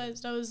 I Right.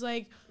 realized I was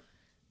like,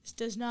 this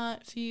does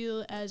not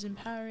feel as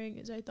empowering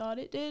as I thought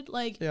it did.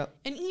 Like, Yeah.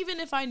 and even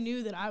if I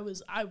knew that I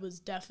was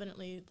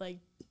definitely like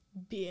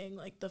being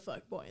like the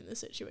fuck boy in the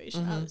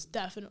situation, I was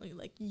definitely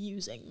like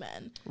using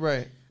men.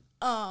 Right.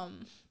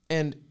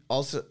 And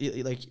also,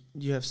 like,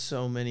 you have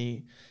so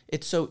many.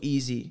 It's so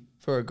easy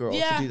for a girl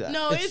to do that.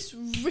 No, it's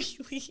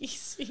really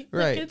easy.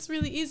 Right. Like, it's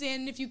really easy,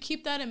 and if you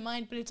keep that in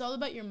mind, but it's all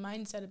about your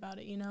mindset about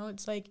it. You know,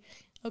 it's like,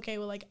 okay,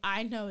 well, like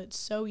I know it's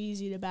so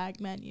easy to bag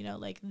men. You know,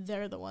 like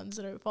they're the ones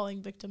that are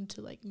falling victim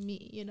to like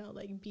me. You know,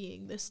 like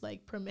being this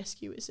like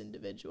promiscuous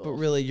individual. But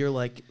really, you're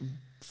like,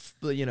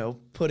 you know,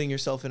 putting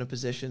yourself in a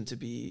position to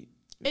be.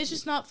 It's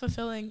just not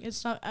fulfilling.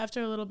 It's not,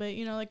 after a little bit,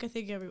 you know, like I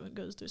think everyone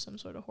goes through some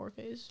sort of whore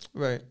phase.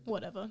 Right.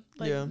 Whatever.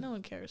 Like Yeah. no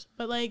one cares.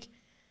 But like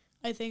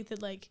I think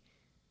that like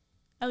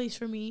at least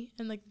for me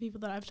and like the people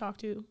that I've talked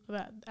to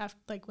about after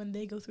like when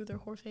they go through their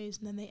whore phase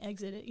and then they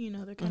exit it, you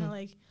know, they're kind of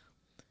like,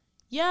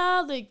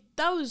 yeah, like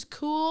that was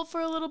cool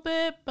for a little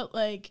bit, but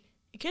like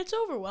it gets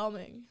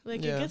overwhelming. Like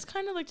it gets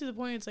kind of like to the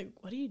point it's like,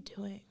 what are you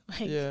doing?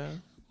 Like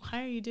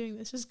why are you doing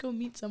this? Just go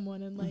meet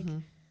someone and like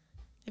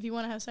if you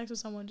want to have sex with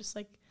someone, just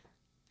like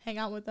hang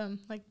out with them,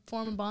 like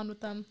form a bond with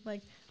them,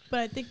 like.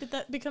 But I think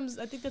that becomes,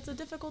 I think that's a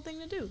difficult thing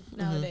to do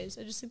nowadays.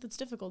 I just think that's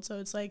difficult. So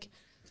it's like,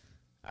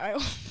 all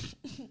right,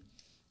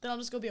 then I'll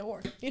just go be a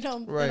whore, you know.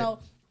 Right. Then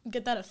I'll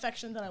get that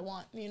affection that I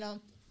want, you know.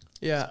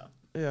 Yeah.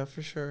 So. Yeah,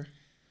 for sure.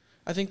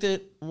 I think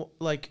that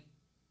like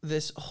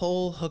this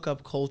whole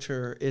hookup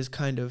culture is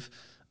kind of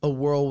a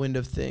whirlwind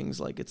of things.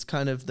 Like it's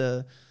kind of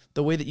the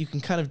way that you can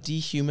kind of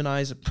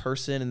dehumanize a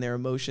person and their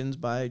emotions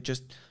by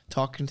just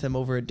talking to them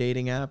over a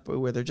dating app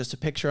where they're just a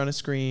picture on a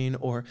screen,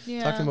 or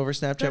talking to them over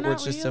Snapchat where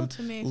it's just some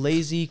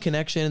lazy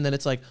connection, and then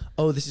it's like,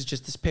 oh, this is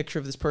just this picture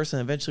of this person,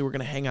 eventually we're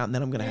going to hang out and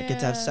then I'm going to get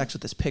to have sex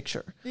with this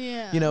picture.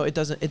 You know, it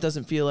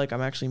doesn't feel like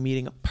I'm actually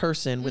meeting a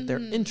person with their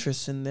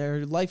interests and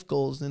their life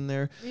goals and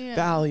their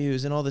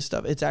values and all this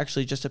stuff. It's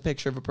actually just a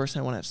picture of a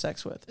person I want to have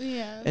sex with.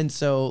 And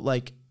so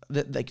like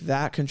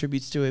that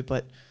contributes to it,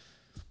 but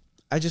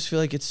I just feel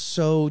like it's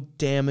so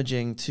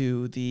damaging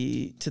to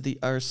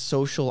our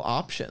social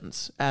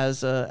options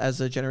as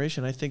a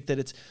generation. I think that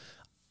it's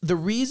the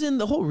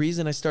whole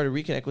reason I started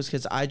Reconnect was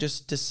because I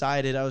just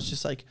decided, I was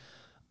just like,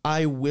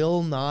 I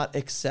will not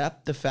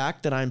accept the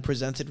fact that I'm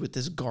presented with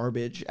this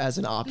garbage as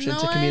an option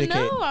to communicate.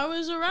 I know. I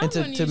was around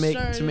and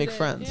when to make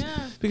friends.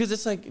 Yeah. Because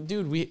it's like,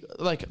 dude, we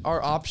like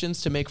our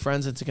options to make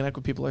friends and to connect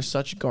with people are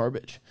such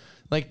garbage.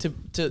 Like to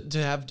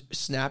have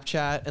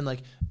Snapchat and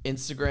like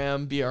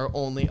Instagram be our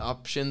only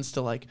options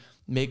to like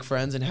make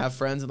friends and have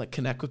friends and like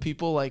connect with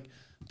people, like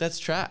that's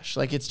trash.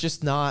 Like it's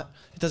just not,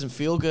 it doesn't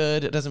feel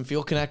good. It doesn't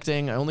feel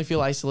connecting. I only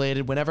feel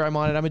isolated. Whenever I'm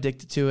on it, I'm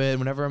addicted to it.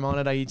 Whenever I'm on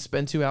it, I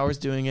spend 2 hours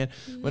doing it.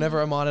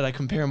 Whenever I'm on it, I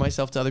compare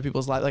myself to other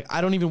people's lives. Like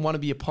I don't even want to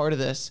be a part of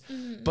this,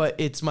 but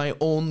it's my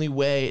only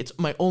way. It's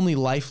my only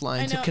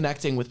lifeline to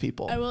connecting with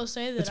people. I will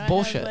say that it's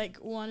bullshit.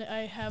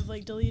 I have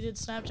deleted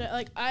Snapchat.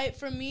 Like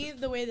for me,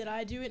 the way that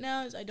I do it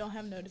now is I don't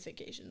have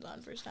notifications on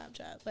for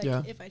Snapchat.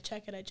 Like if I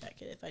check it, I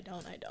check it. If I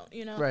don't, I don't,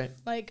 you know? Right.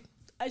 Like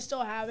I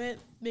still have it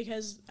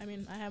because I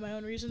mean I have my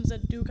own reasons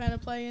that do kind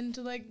of play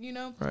into like, you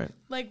know,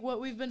 like what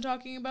we've been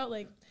talking about.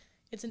 Like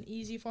it's an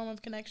easy form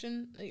of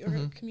connection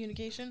or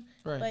communication.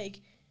 Right.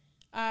 Like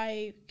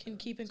I can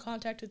keep in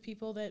contact with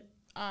people that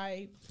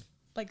I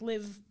like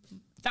live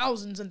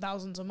thousands and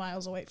thousands of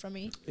miles away from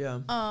me.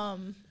 Yeah.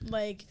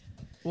 Like,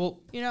 well,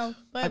 you know,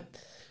 but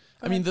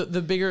I mean the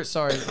bigger,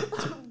 sorry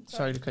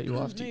to cut you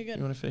off. Do you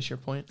want to finish your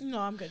point? No,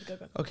 I'm good. Go.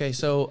 Okay.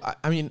 So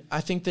I mean, I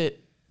think that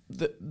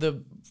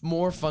the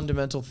more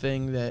fundamental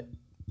thing that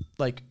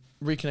like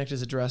Reconnect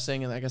is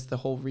addressing, and I guess the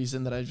whole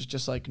reason that I was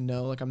just like,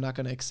 no, like I'm not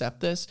going to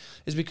accept this,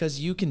 is because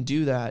you can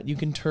do that. You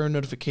can turn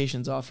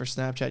notifications off for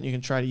Snapchat and you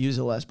can try to use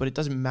it less, but it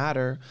doesn't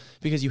matter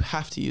because you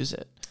have to use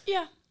it.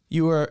 Yeah.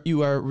 You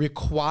are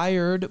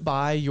required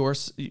by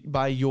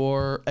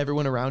your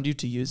everyone around you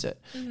to use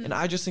it. And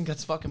I just think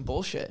that's fucking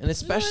bullshit. And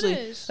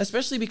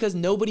especially because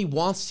nobody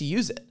wants to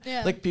use it.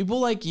 Yeah. Like people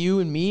like you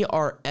and me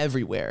are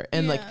everywhere.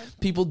 And like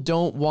people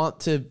don't want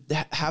to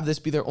have this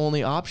be their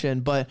only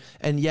option,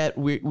 and yet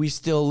we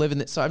still live in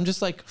it. So I'm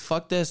just like,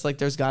 fuck this. Like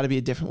there's got to be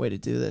a different way to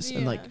do this.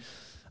 And like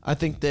I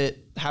think that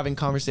having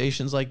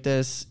conversations like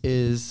this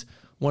is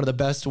one of the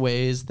best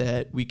ways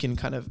that we can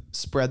kind of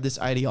spread this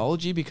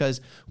ideology,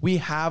 because we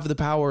have the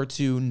power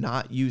to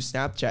not use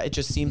Snapchat. It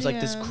just seems like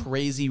this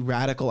crazy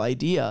radical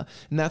idea.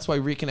 And that's why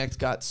Reconnect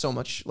got so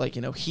much like,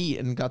 heat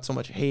and got so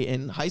much hate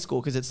in high school,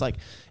 because it's like,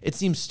 it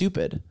seems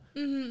stupid.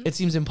 Mm-hmm. It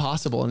seems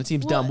impossible and it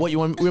seems dumb. What, you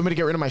want me to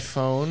get rid of my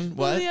phone? What?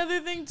 Well, the other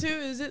thing too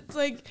is it's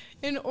like,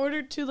 in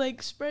order to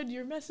like spread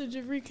your message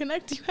of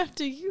Reconnect, you have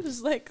to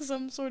use like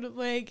some sort of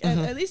like,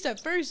 at least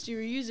at first you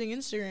were using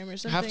Instagram or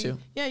something. Have to.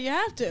 Yeah, you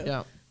have to.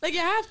 Yeah. Like, you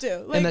have to.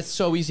 Like, and that's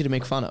so easy to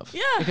make fun of.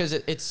 Yeah. Because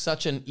it's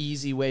such an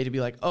easy way to be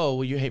like, oh,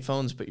 well, you hate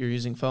phones, but you're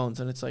using phones.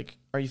 And it's like,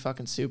 are you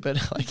fucking stupid?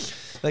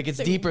 like it's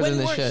deeper than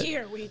this shit. When we're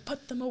here, we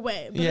put them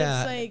away. But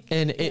yeah. It's like,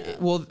 and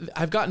well,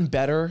 I've gotten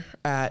better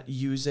at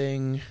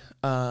using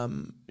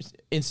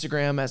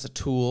Instagram as a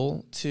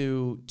tool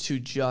to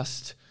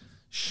just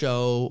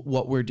show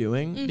what we're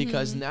doing,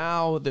 because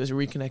now those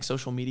Reconnect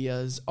social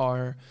medias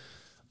are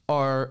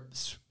all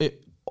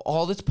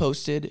that's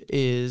posted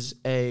is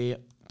a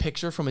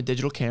picture from a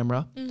digital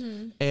camera,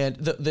 and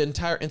the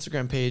entire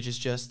Instagram page is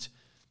just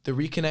the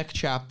Reconnect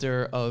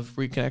chapter of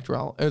Reconnect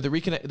or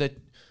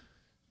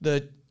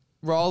the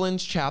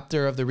Rollins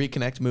chapter of the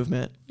Reconnect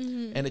movement,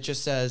 and it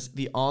just says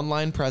the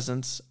online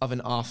presence of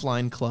an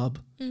offline club,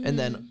 and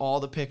then all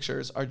the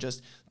pictures are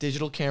just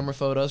digital camera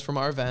photos from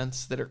our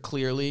events that are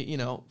clearly,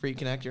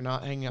 Reconnect. You're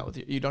not hanging out with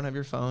you don't have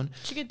your phone.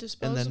 You get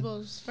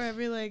disposables for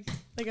every like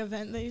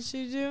event that you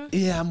should do.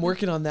 Yeah, I'm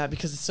working on that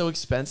because it's so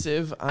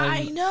expensive.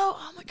 I know.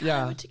 Oh my god!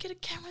 Yeah. I went to get a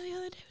camera the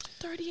other day.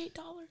 It was $38.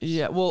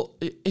 Yeah, well,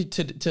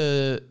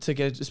 to get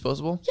a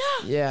disposable.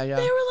 Yeah. They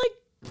were like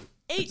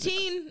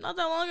 18 not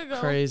that long ago.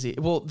 Crazy.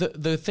 Well,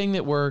 the thing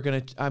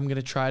that I'm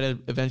gonna try to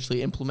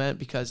eventually implement,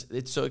 because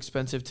it's so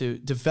expensive to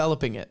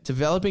developing it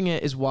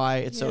is why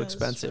it's so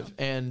expensive.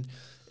 And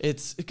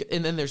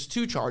then there's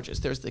two charges.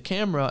 There's the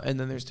camera and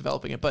then there's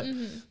developing it. But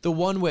the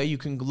one way you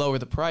can lower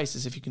the price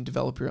is if you can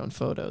develop your own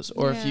photos,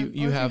 or if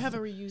you have a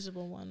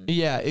reusable one.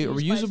 Yeah, a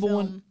reusable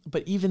one.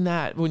 But even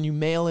that, when you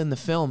mail in the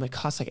film, it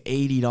costs like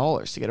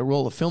 $80 to get a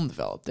roll of film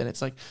developed. And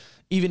it's like,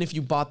 even if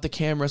you bought the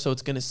camera, so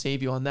it's going to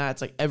save you on that,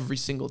 it's like every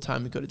single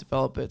time you go to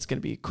develop it, it's going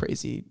to be a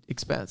crazy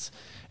expense.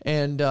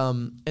 And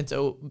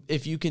so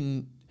if you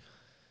can,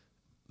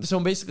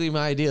 so basically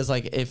my idea is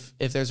like, if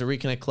there's a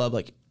Reconnect club,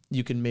 like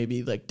you can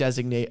maybe like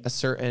designate a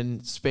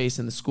certain space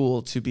in the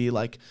school to be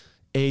like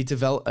a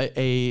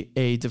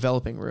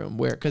developing room,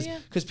 where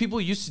because people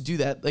used to do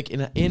that, like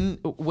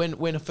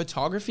when a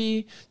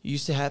photography, you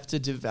used to have to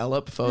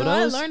develop photos. No,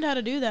 I learned how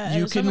to do that.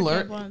 You can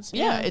learn.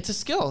 Yeah, it's a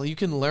skill. You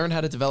can learn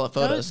how to develop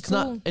photos. It's cool.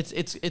 not.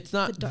 It's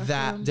not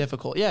that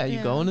difficult. Yeah, you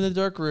go into the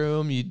dark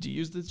room. You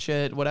use the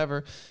shit,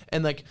 whatever,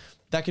 and like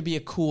that could be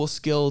a cool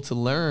skill to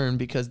learn,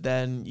 because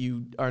then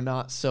you are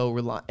not so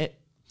reliant. It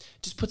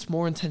just puts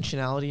more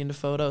intentionality into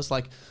photos.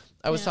 Like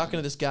I was talking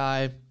to this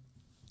guy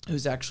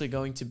who's actually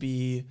going to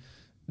be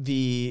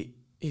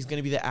he's going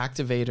to be the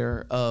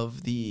activator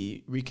of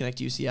the Reconnect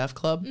UCF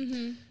club.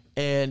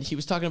 And he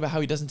was talking about how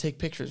he doesn't take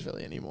pictures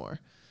really anymore,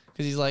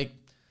 because he's like,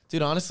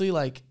 dude, honestly,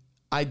 like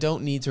I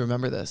don't need to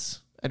remember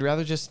this. I'd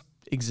rather just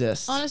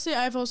exist. Honestly,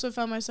 I've also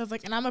found myself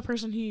like, and I'm a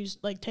person who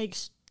like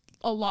takes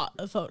a lot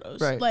of photos.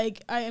 Right.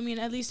 Like I mean,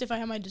 at least if I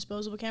have my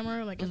disposable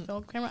camera, like a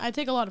film camera, I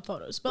take a lot of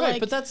photos. But right,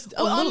 like, but that's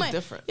a little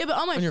different. Yeah, but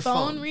on my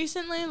phone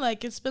recently,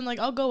 like it's been like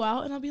I'll go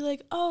out and I'll be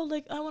like, oh,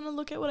 like I want to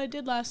look at what I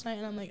did last night,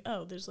 and I'm like,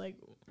 oh, there's like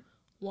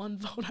one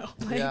photo.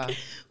 Like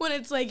when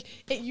it's like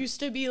it used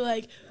to be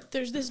like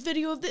there's this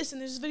video of this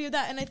and there's this video of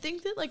that, and I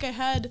think that like I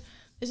had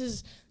this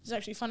is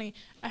actually funny.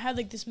 I had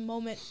like this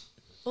moment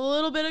a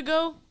little bit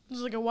ago. It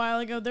was like a while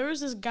ago. There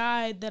was this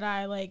guy that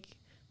I like,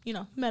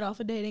 met off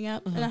a dating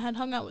app, and I had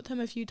hung out with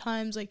him a few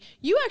times. Like,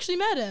 you actually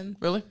met him.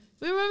 Really?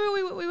 We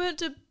remember we went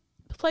to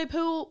play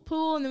pool,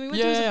 and then we went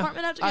to his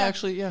apartment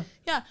after. Yeah.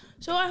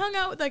 So I hung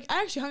out with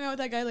I actually hung out with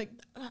that guy. Like,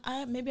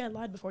 maybe I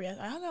lied before. Yeah,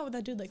 I hung out with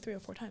that dude like 3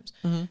 or 4 times.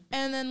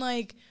 And then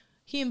like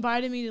he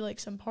invited me to like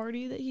some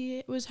party that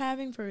he was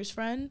having for his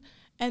friend.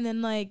 And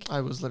then like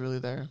I was literally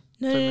there.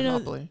 No.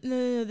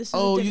 This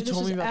is you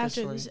told me about this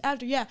story. This is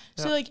after. Yeah.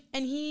 So like,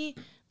 and he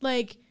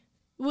like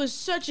was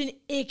such an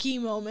icky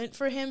moment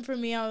for him. For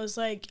me, I was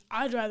like,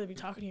 I'd rather be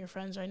talking to your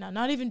friends right now,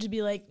 not even to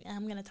be like,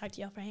 I'm gonna talk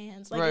to you off my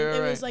hands. Like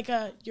it was like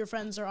your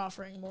friends are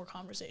offering more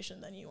conversation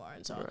than you are,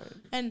 and so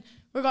and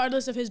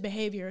regardless of his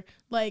behavior,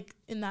 like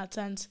in that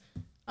sense,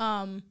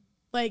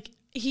 like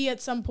he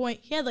at some point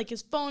he had like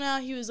his phone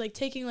out, he was like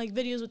taking like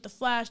videos with the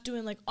flash,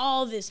 doing like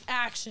all this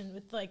action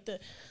with like the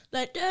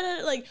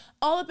like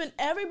all up in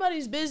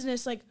everybody's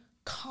business, like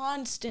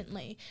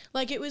constantly.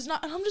 Like it was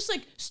not, and I'm just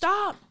like,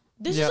 stop.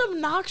 This is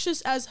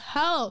obnoxious as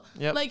hell.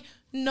 Like,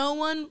 No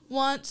one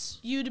wants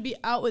you to be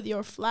out with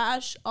your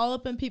flash all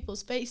up in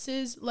people's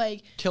faces.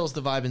 Like, kills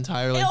the vibe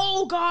entirely.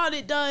 Oh God,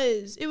 it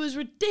does. It was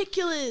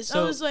ridiculous.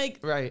 So, I was like,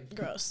 right.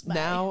 Gross. Bye.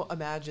 Now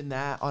imagine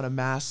that on a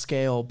mass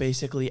scale.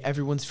 Basically,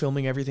 everyone's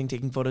filming everything,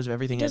 taking photos of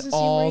everything Doesn't at seem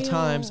all real.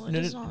 times.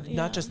 Yeah.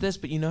 Not just this,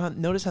 but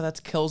notice how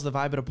that kills the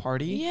vibe at a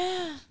party.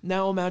 Yeah.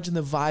 Now imagine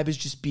the vibe is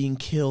just being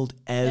killed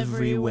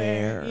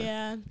everywhere.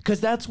 Yeah.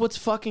 Because that's what's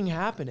fucking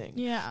happening.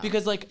 Yeah.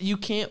 Because like you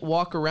can't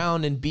walk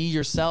around and be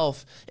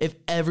yourself if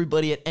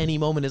everybody at any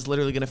moment is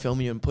literally going to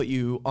film you and put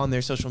you on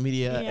their social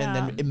media and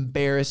then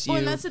embarrass you. Well,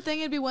 and that's the thing.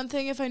 It'd be one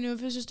thing if I knew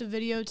if it was just a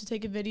video to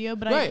take a video,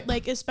 but right. I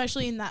like,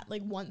 especially in that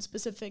like one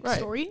specific right.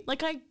 story,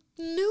 like I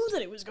knew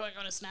that it was going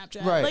on a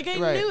Snapchat. Right. Like I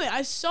knew it.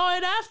 I saw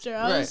it after.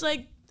 I was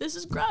like, this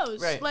is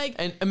gross. Right. Like,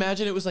 and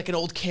imagine it was like an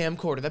old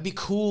camcorder. That'd be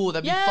cool.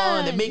 That'd be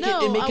fun. It'd make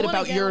it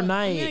about your one.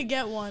 night. I'm gonna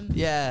get one.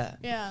 Yeah.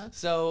 Yeah.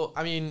 So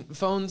I mean,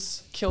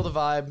 phones kill the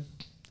vibe,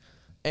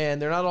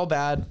 and they're not all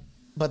bad,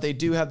 but they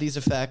do have these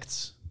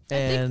effects.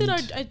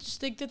 I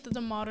just think that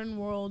the modern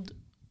world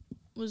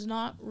was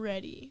not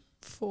ready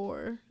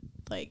for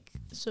like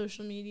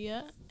social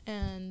media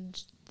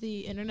and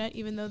the internet,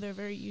 even though they're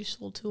very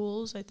useful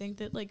tools. I think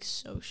that like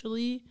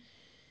socially,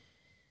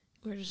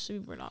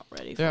 we're not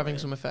ready. They're having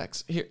some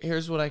effects.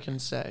 Here's what I can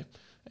say,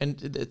 and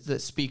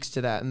that speaks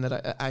to that, and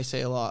that I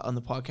say a lot on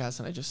the podcast,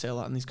 and I just say a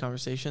lot in these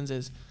conversations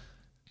is,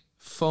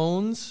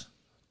 phones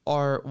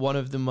are one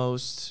of the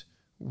most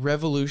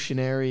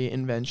revolutionary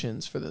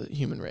inventions for the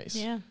human race.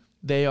 Yeah.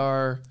 They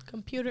are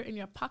computer in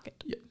your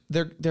pocket.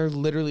 They're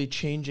literally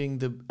changing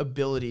the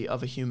ability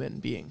of a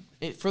human being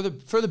for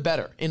the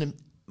better in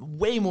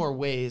way more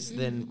ways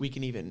than we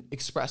can even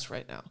express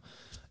right now.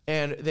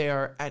 And they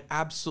are an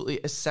absolutely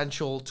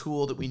essential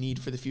tool that we need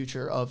for the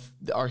future of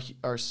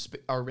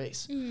our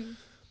race. Mm.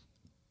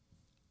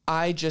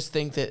 I just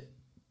think that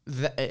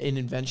an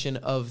invention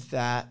of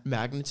that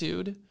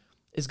magnitude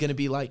is going to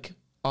be like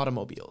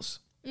automobiles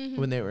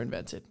when they were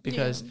invented,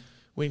 because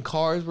when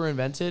cars were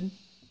invented,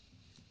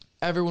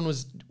 everyone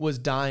was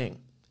dying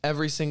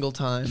every single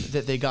time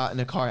that they got in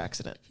a car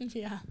accident.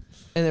 Yeah.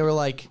 And they were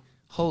like,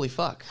 holy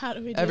fuck. How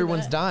do we do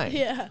Everyone's that? dying.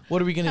 Yeah.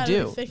 What are we going to do?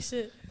 How do we fix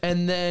it?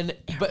 And then,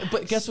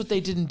 but guess what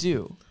they didn't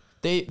do?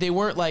 They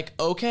weren't like,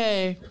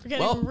 okay,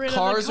 well,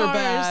 cars are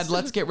bad.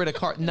 Let's get rid of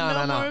cars.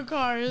 No. More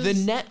cars. The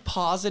net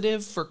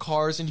positive for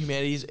cars and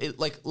humanity is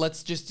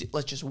let's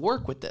just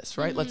work with this,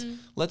 right?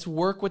 Let's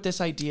work with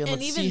this idea and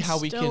let's see how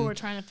we can. We're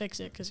trying to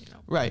fix it because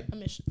right.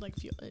 Emission, like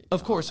fuel.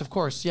 Of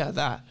course, yeah,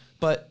 that.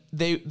 But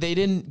they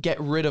didn't get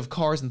rid of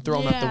cars and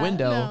throw them out the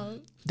window. No.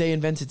 They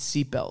invented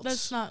seatbelts.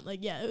 That's not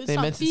like, it was They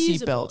invented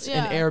seatbelts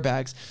and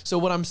airbags. So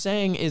what I'm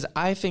saying is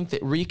I think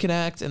that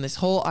Reconnect and this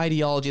whole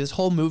ideology, this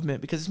whole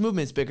movement, because this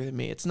movement is bigger than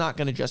me. It's not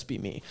going to just be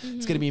me. Mm-hmm.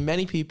 It's going to be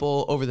many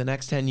people over the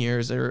next 10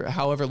 years or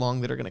however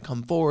long that are going to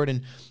come forward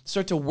and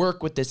start to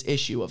work with this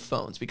issue of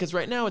phones. Because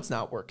right now it's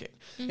not working.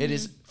 Mm-hmm. It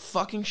is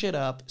fucking shit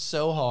up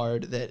so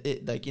hard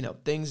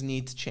that things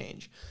need to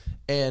change.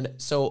 And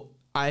so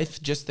I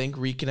just think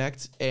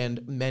Reconnect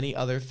and many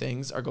other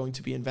things are going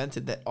to be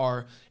invented that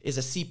is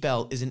a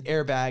seatbelt, is an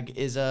airbag,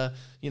 is a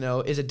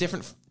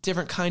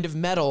different kind of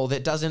metal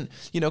that doesn't,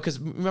 because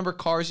remember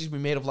cars used to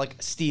be made of like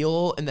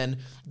steel, and then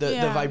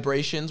the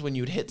vibrations when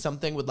you'd hit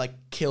something would like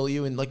kill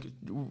you and like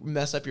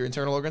mess up your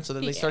internal organs. So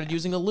then they started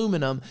using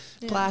aluminum,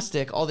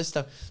 plastic, all this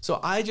stuff. So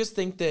I just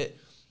think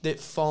that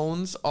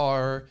phones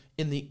are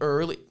they're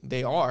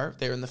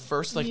in the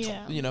first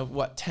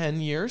 10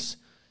 years.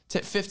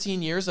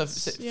 15 years of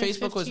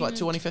Facebook was what,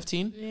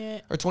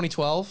 2015 or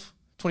 2012,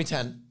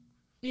 2010.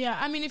 Yeah,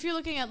 I mean, if you're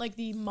looking at like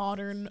the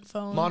modern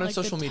phone, modern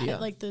social media,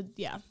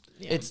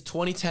 it's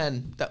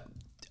 2010. That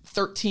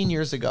 13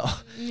 years ago.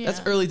 Yeah.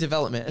 That's early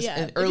development. Yeah.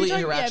 And early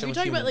interaction with humans. If you're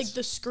talking about like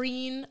the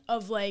screen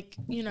of like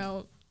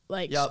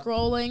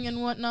scrolling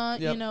and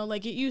whatnot,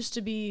 like it used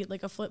to be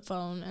like a flip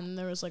phone, and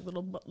there was like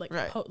little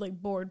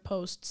board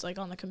posts like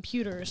on the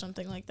computer or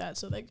something like that.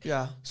 So like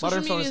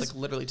modern phone is like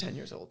literally 10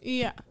 years old.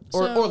 Yeah,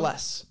 or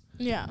less.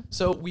 Yeah.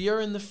 So we are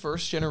in the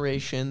first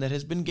generation that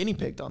has been guinea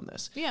pigged on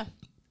this. Yeah.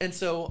 And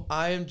so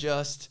I am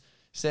just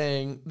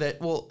saying that,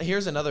 well,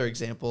 here's another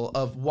example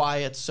of why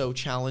it's so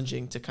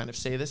challenging to kind of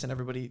say this, and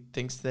everybody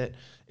thinks that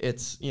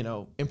it's,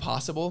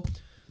 impossible.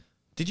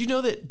 Did you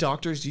know that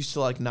doctors used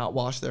to like not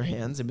wash their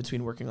hands in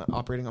between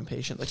operating on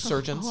patients, like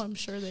surgeons? Oh, I'm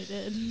sure they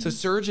did. So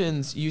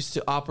surgeons used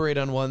to operate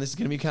on one. This is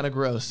going to be kind of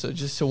gross, so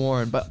just to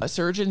warn. But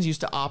surgeons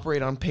used to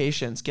operate on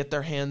patients, get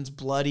their hands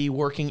bloody,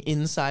 working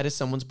inside of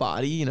someone's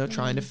body,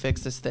 trying to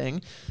fix this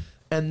thing.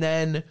 And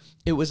then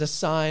it was a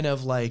sign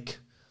of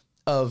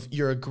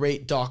you're a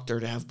great doctor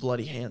to have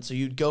bloody hands. So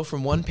you'd go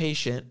from one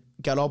patient,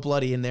 got all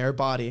bloody in their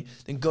body,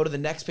 then go to the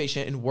next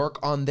patient and work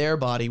on their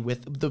body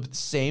with the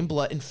same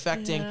blood,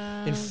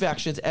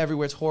 infections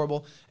everywhere. It's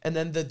horrible. And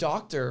then the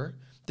doctor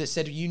that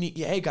said,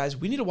 hey guys,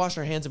 we need to wash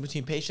our hands in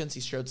between patients.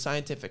 He showed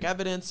scientific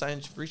evidence,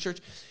 scientific research.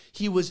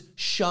 He was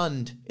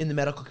shunned in the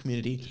medical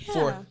community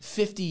for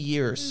 50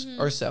 years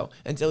or so,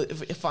 until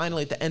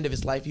finally at the end of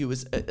his life, he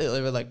was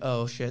like,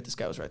 oh shit, this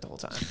guy was right the whole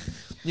time.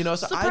 So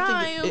Surprise,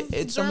 I think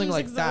it's something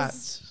like that.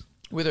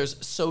 where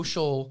there's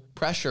social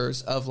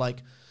pressures of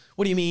like,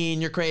 what do you mean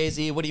you're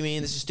crazy? What do you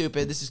mean this is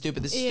stupid? This is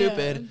stupid. This is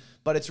stupid.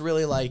 But it's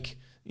really like,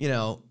 you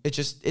know,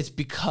 it's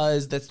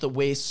because that's the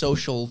way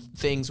social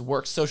things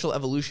work. Social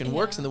evolution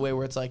works in the way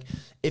where it's like,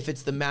 if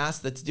it's the mass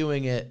that's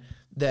doing it,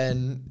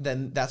 then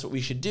that's what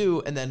we should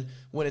do. And then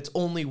when it's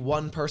only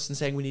one person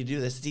saying we need to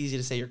do this, it's easy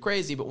to say you're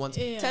crazy. But once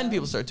 10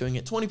 people start doing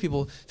it, 20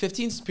 people,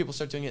 15 people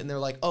start doing it, and they're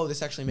like, oh,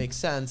 this actually makes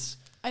sense.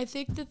 I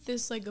think that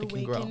this like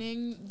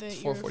awakening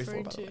that you're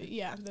referring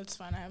to, that's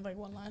fine. I have like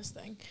one last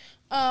thing.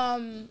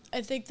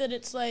 I think that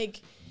it's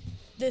like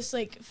this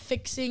like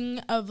fixing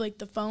of like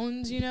the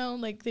phones, you know,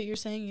 like that you're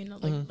saying, you know,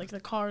 like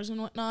the cars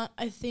and whatnot.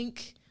 I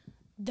think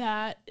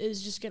that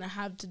is just gonna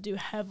have to do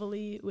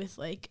heavily with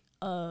like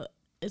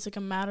it's like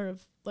a matter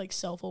of like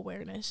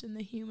self-awareness in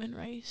the human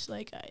race.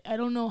 Like I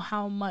don't know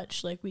how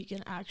much like we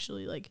can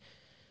actually like,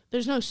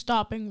 there's no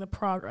stopping the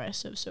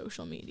progress of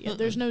social media.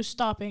 There's no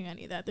stopping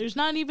any of that. There's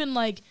not even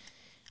like,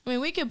 I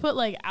mean, we could put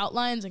like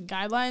outlines and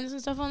guidelines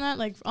and stuff on that,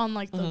 like on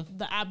like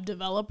the app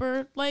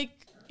developer, like,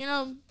 you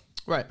know,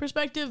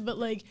 perspective. But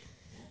like,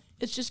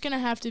 it's just going to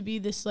have to be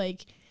this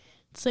like,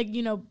 it's like,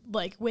 you know,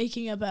 like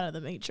waking up out of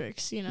the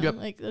matrix, you know,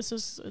 like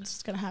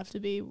it's going to have to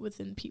be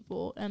within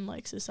people and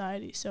like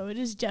society. So it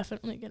is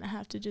definitely going to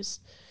have to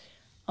just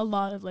a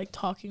lot of like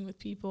talking with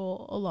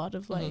people, a lot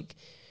of like,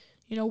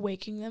 you know,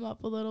 waking them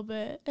up a little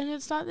bit. And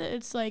it's not that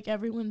it's like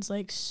everyone's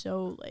like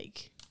so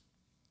like,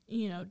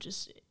 you know,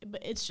 just,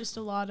 but it's just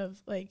a lot of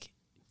like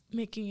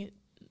making it,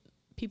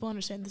 people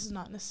understand this is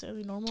not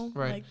necessarily normal.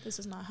 Like this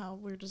is not how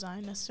we're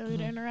designed necessarily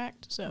to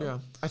interact.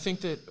 So I think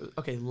that,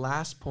 okay,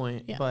 last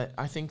point, but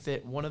I think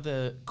that one of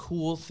the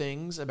cool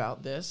things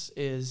about this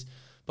is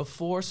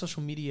before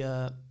social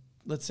media,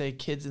 let's say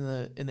kids in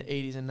the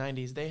 80s and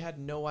 90s, they had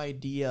no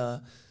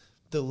idea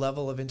the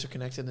level of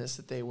interconnectedness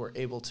that they were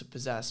able to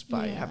possess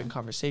by having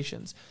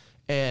conversations.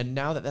 And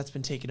now that that's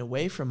been taken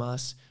away from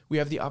us, we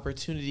have the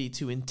opportunity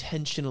to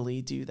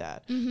intentionally do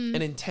that.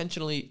 And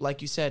intentionally,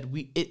 like you said,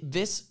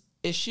 this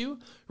issue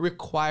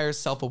requires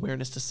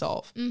self-awareness to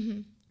solve.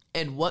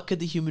 And what could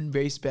the human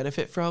race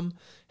benefit from?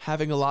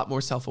 Having a lot more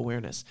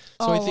self-awareness.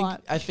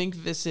 So I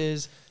think this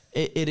is,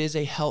 it is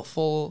a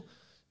helpful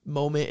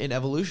moment in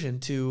evolution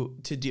to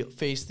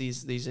face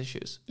these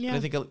issues. And I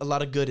think a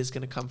lot of good is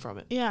going to come from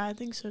it. Yeah, I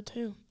think so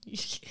too.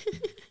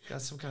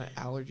 Got some kind of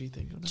allergy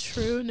thing on it.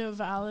 True, no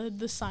valid.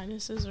 The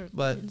sinuses are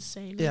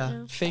insane. Yeah, right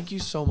now. Thank you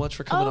so much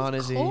for coming on,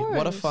 Izzy.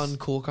 What a fun,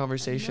 cool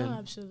conversation. No,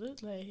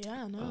 absolutely.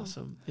 Yeah, no.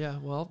 Awesome. Yeah,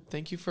 well,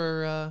 thank you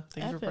for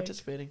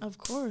participating. Of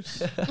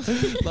course.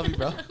 Love you,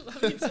 bro.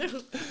 Love you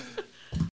too.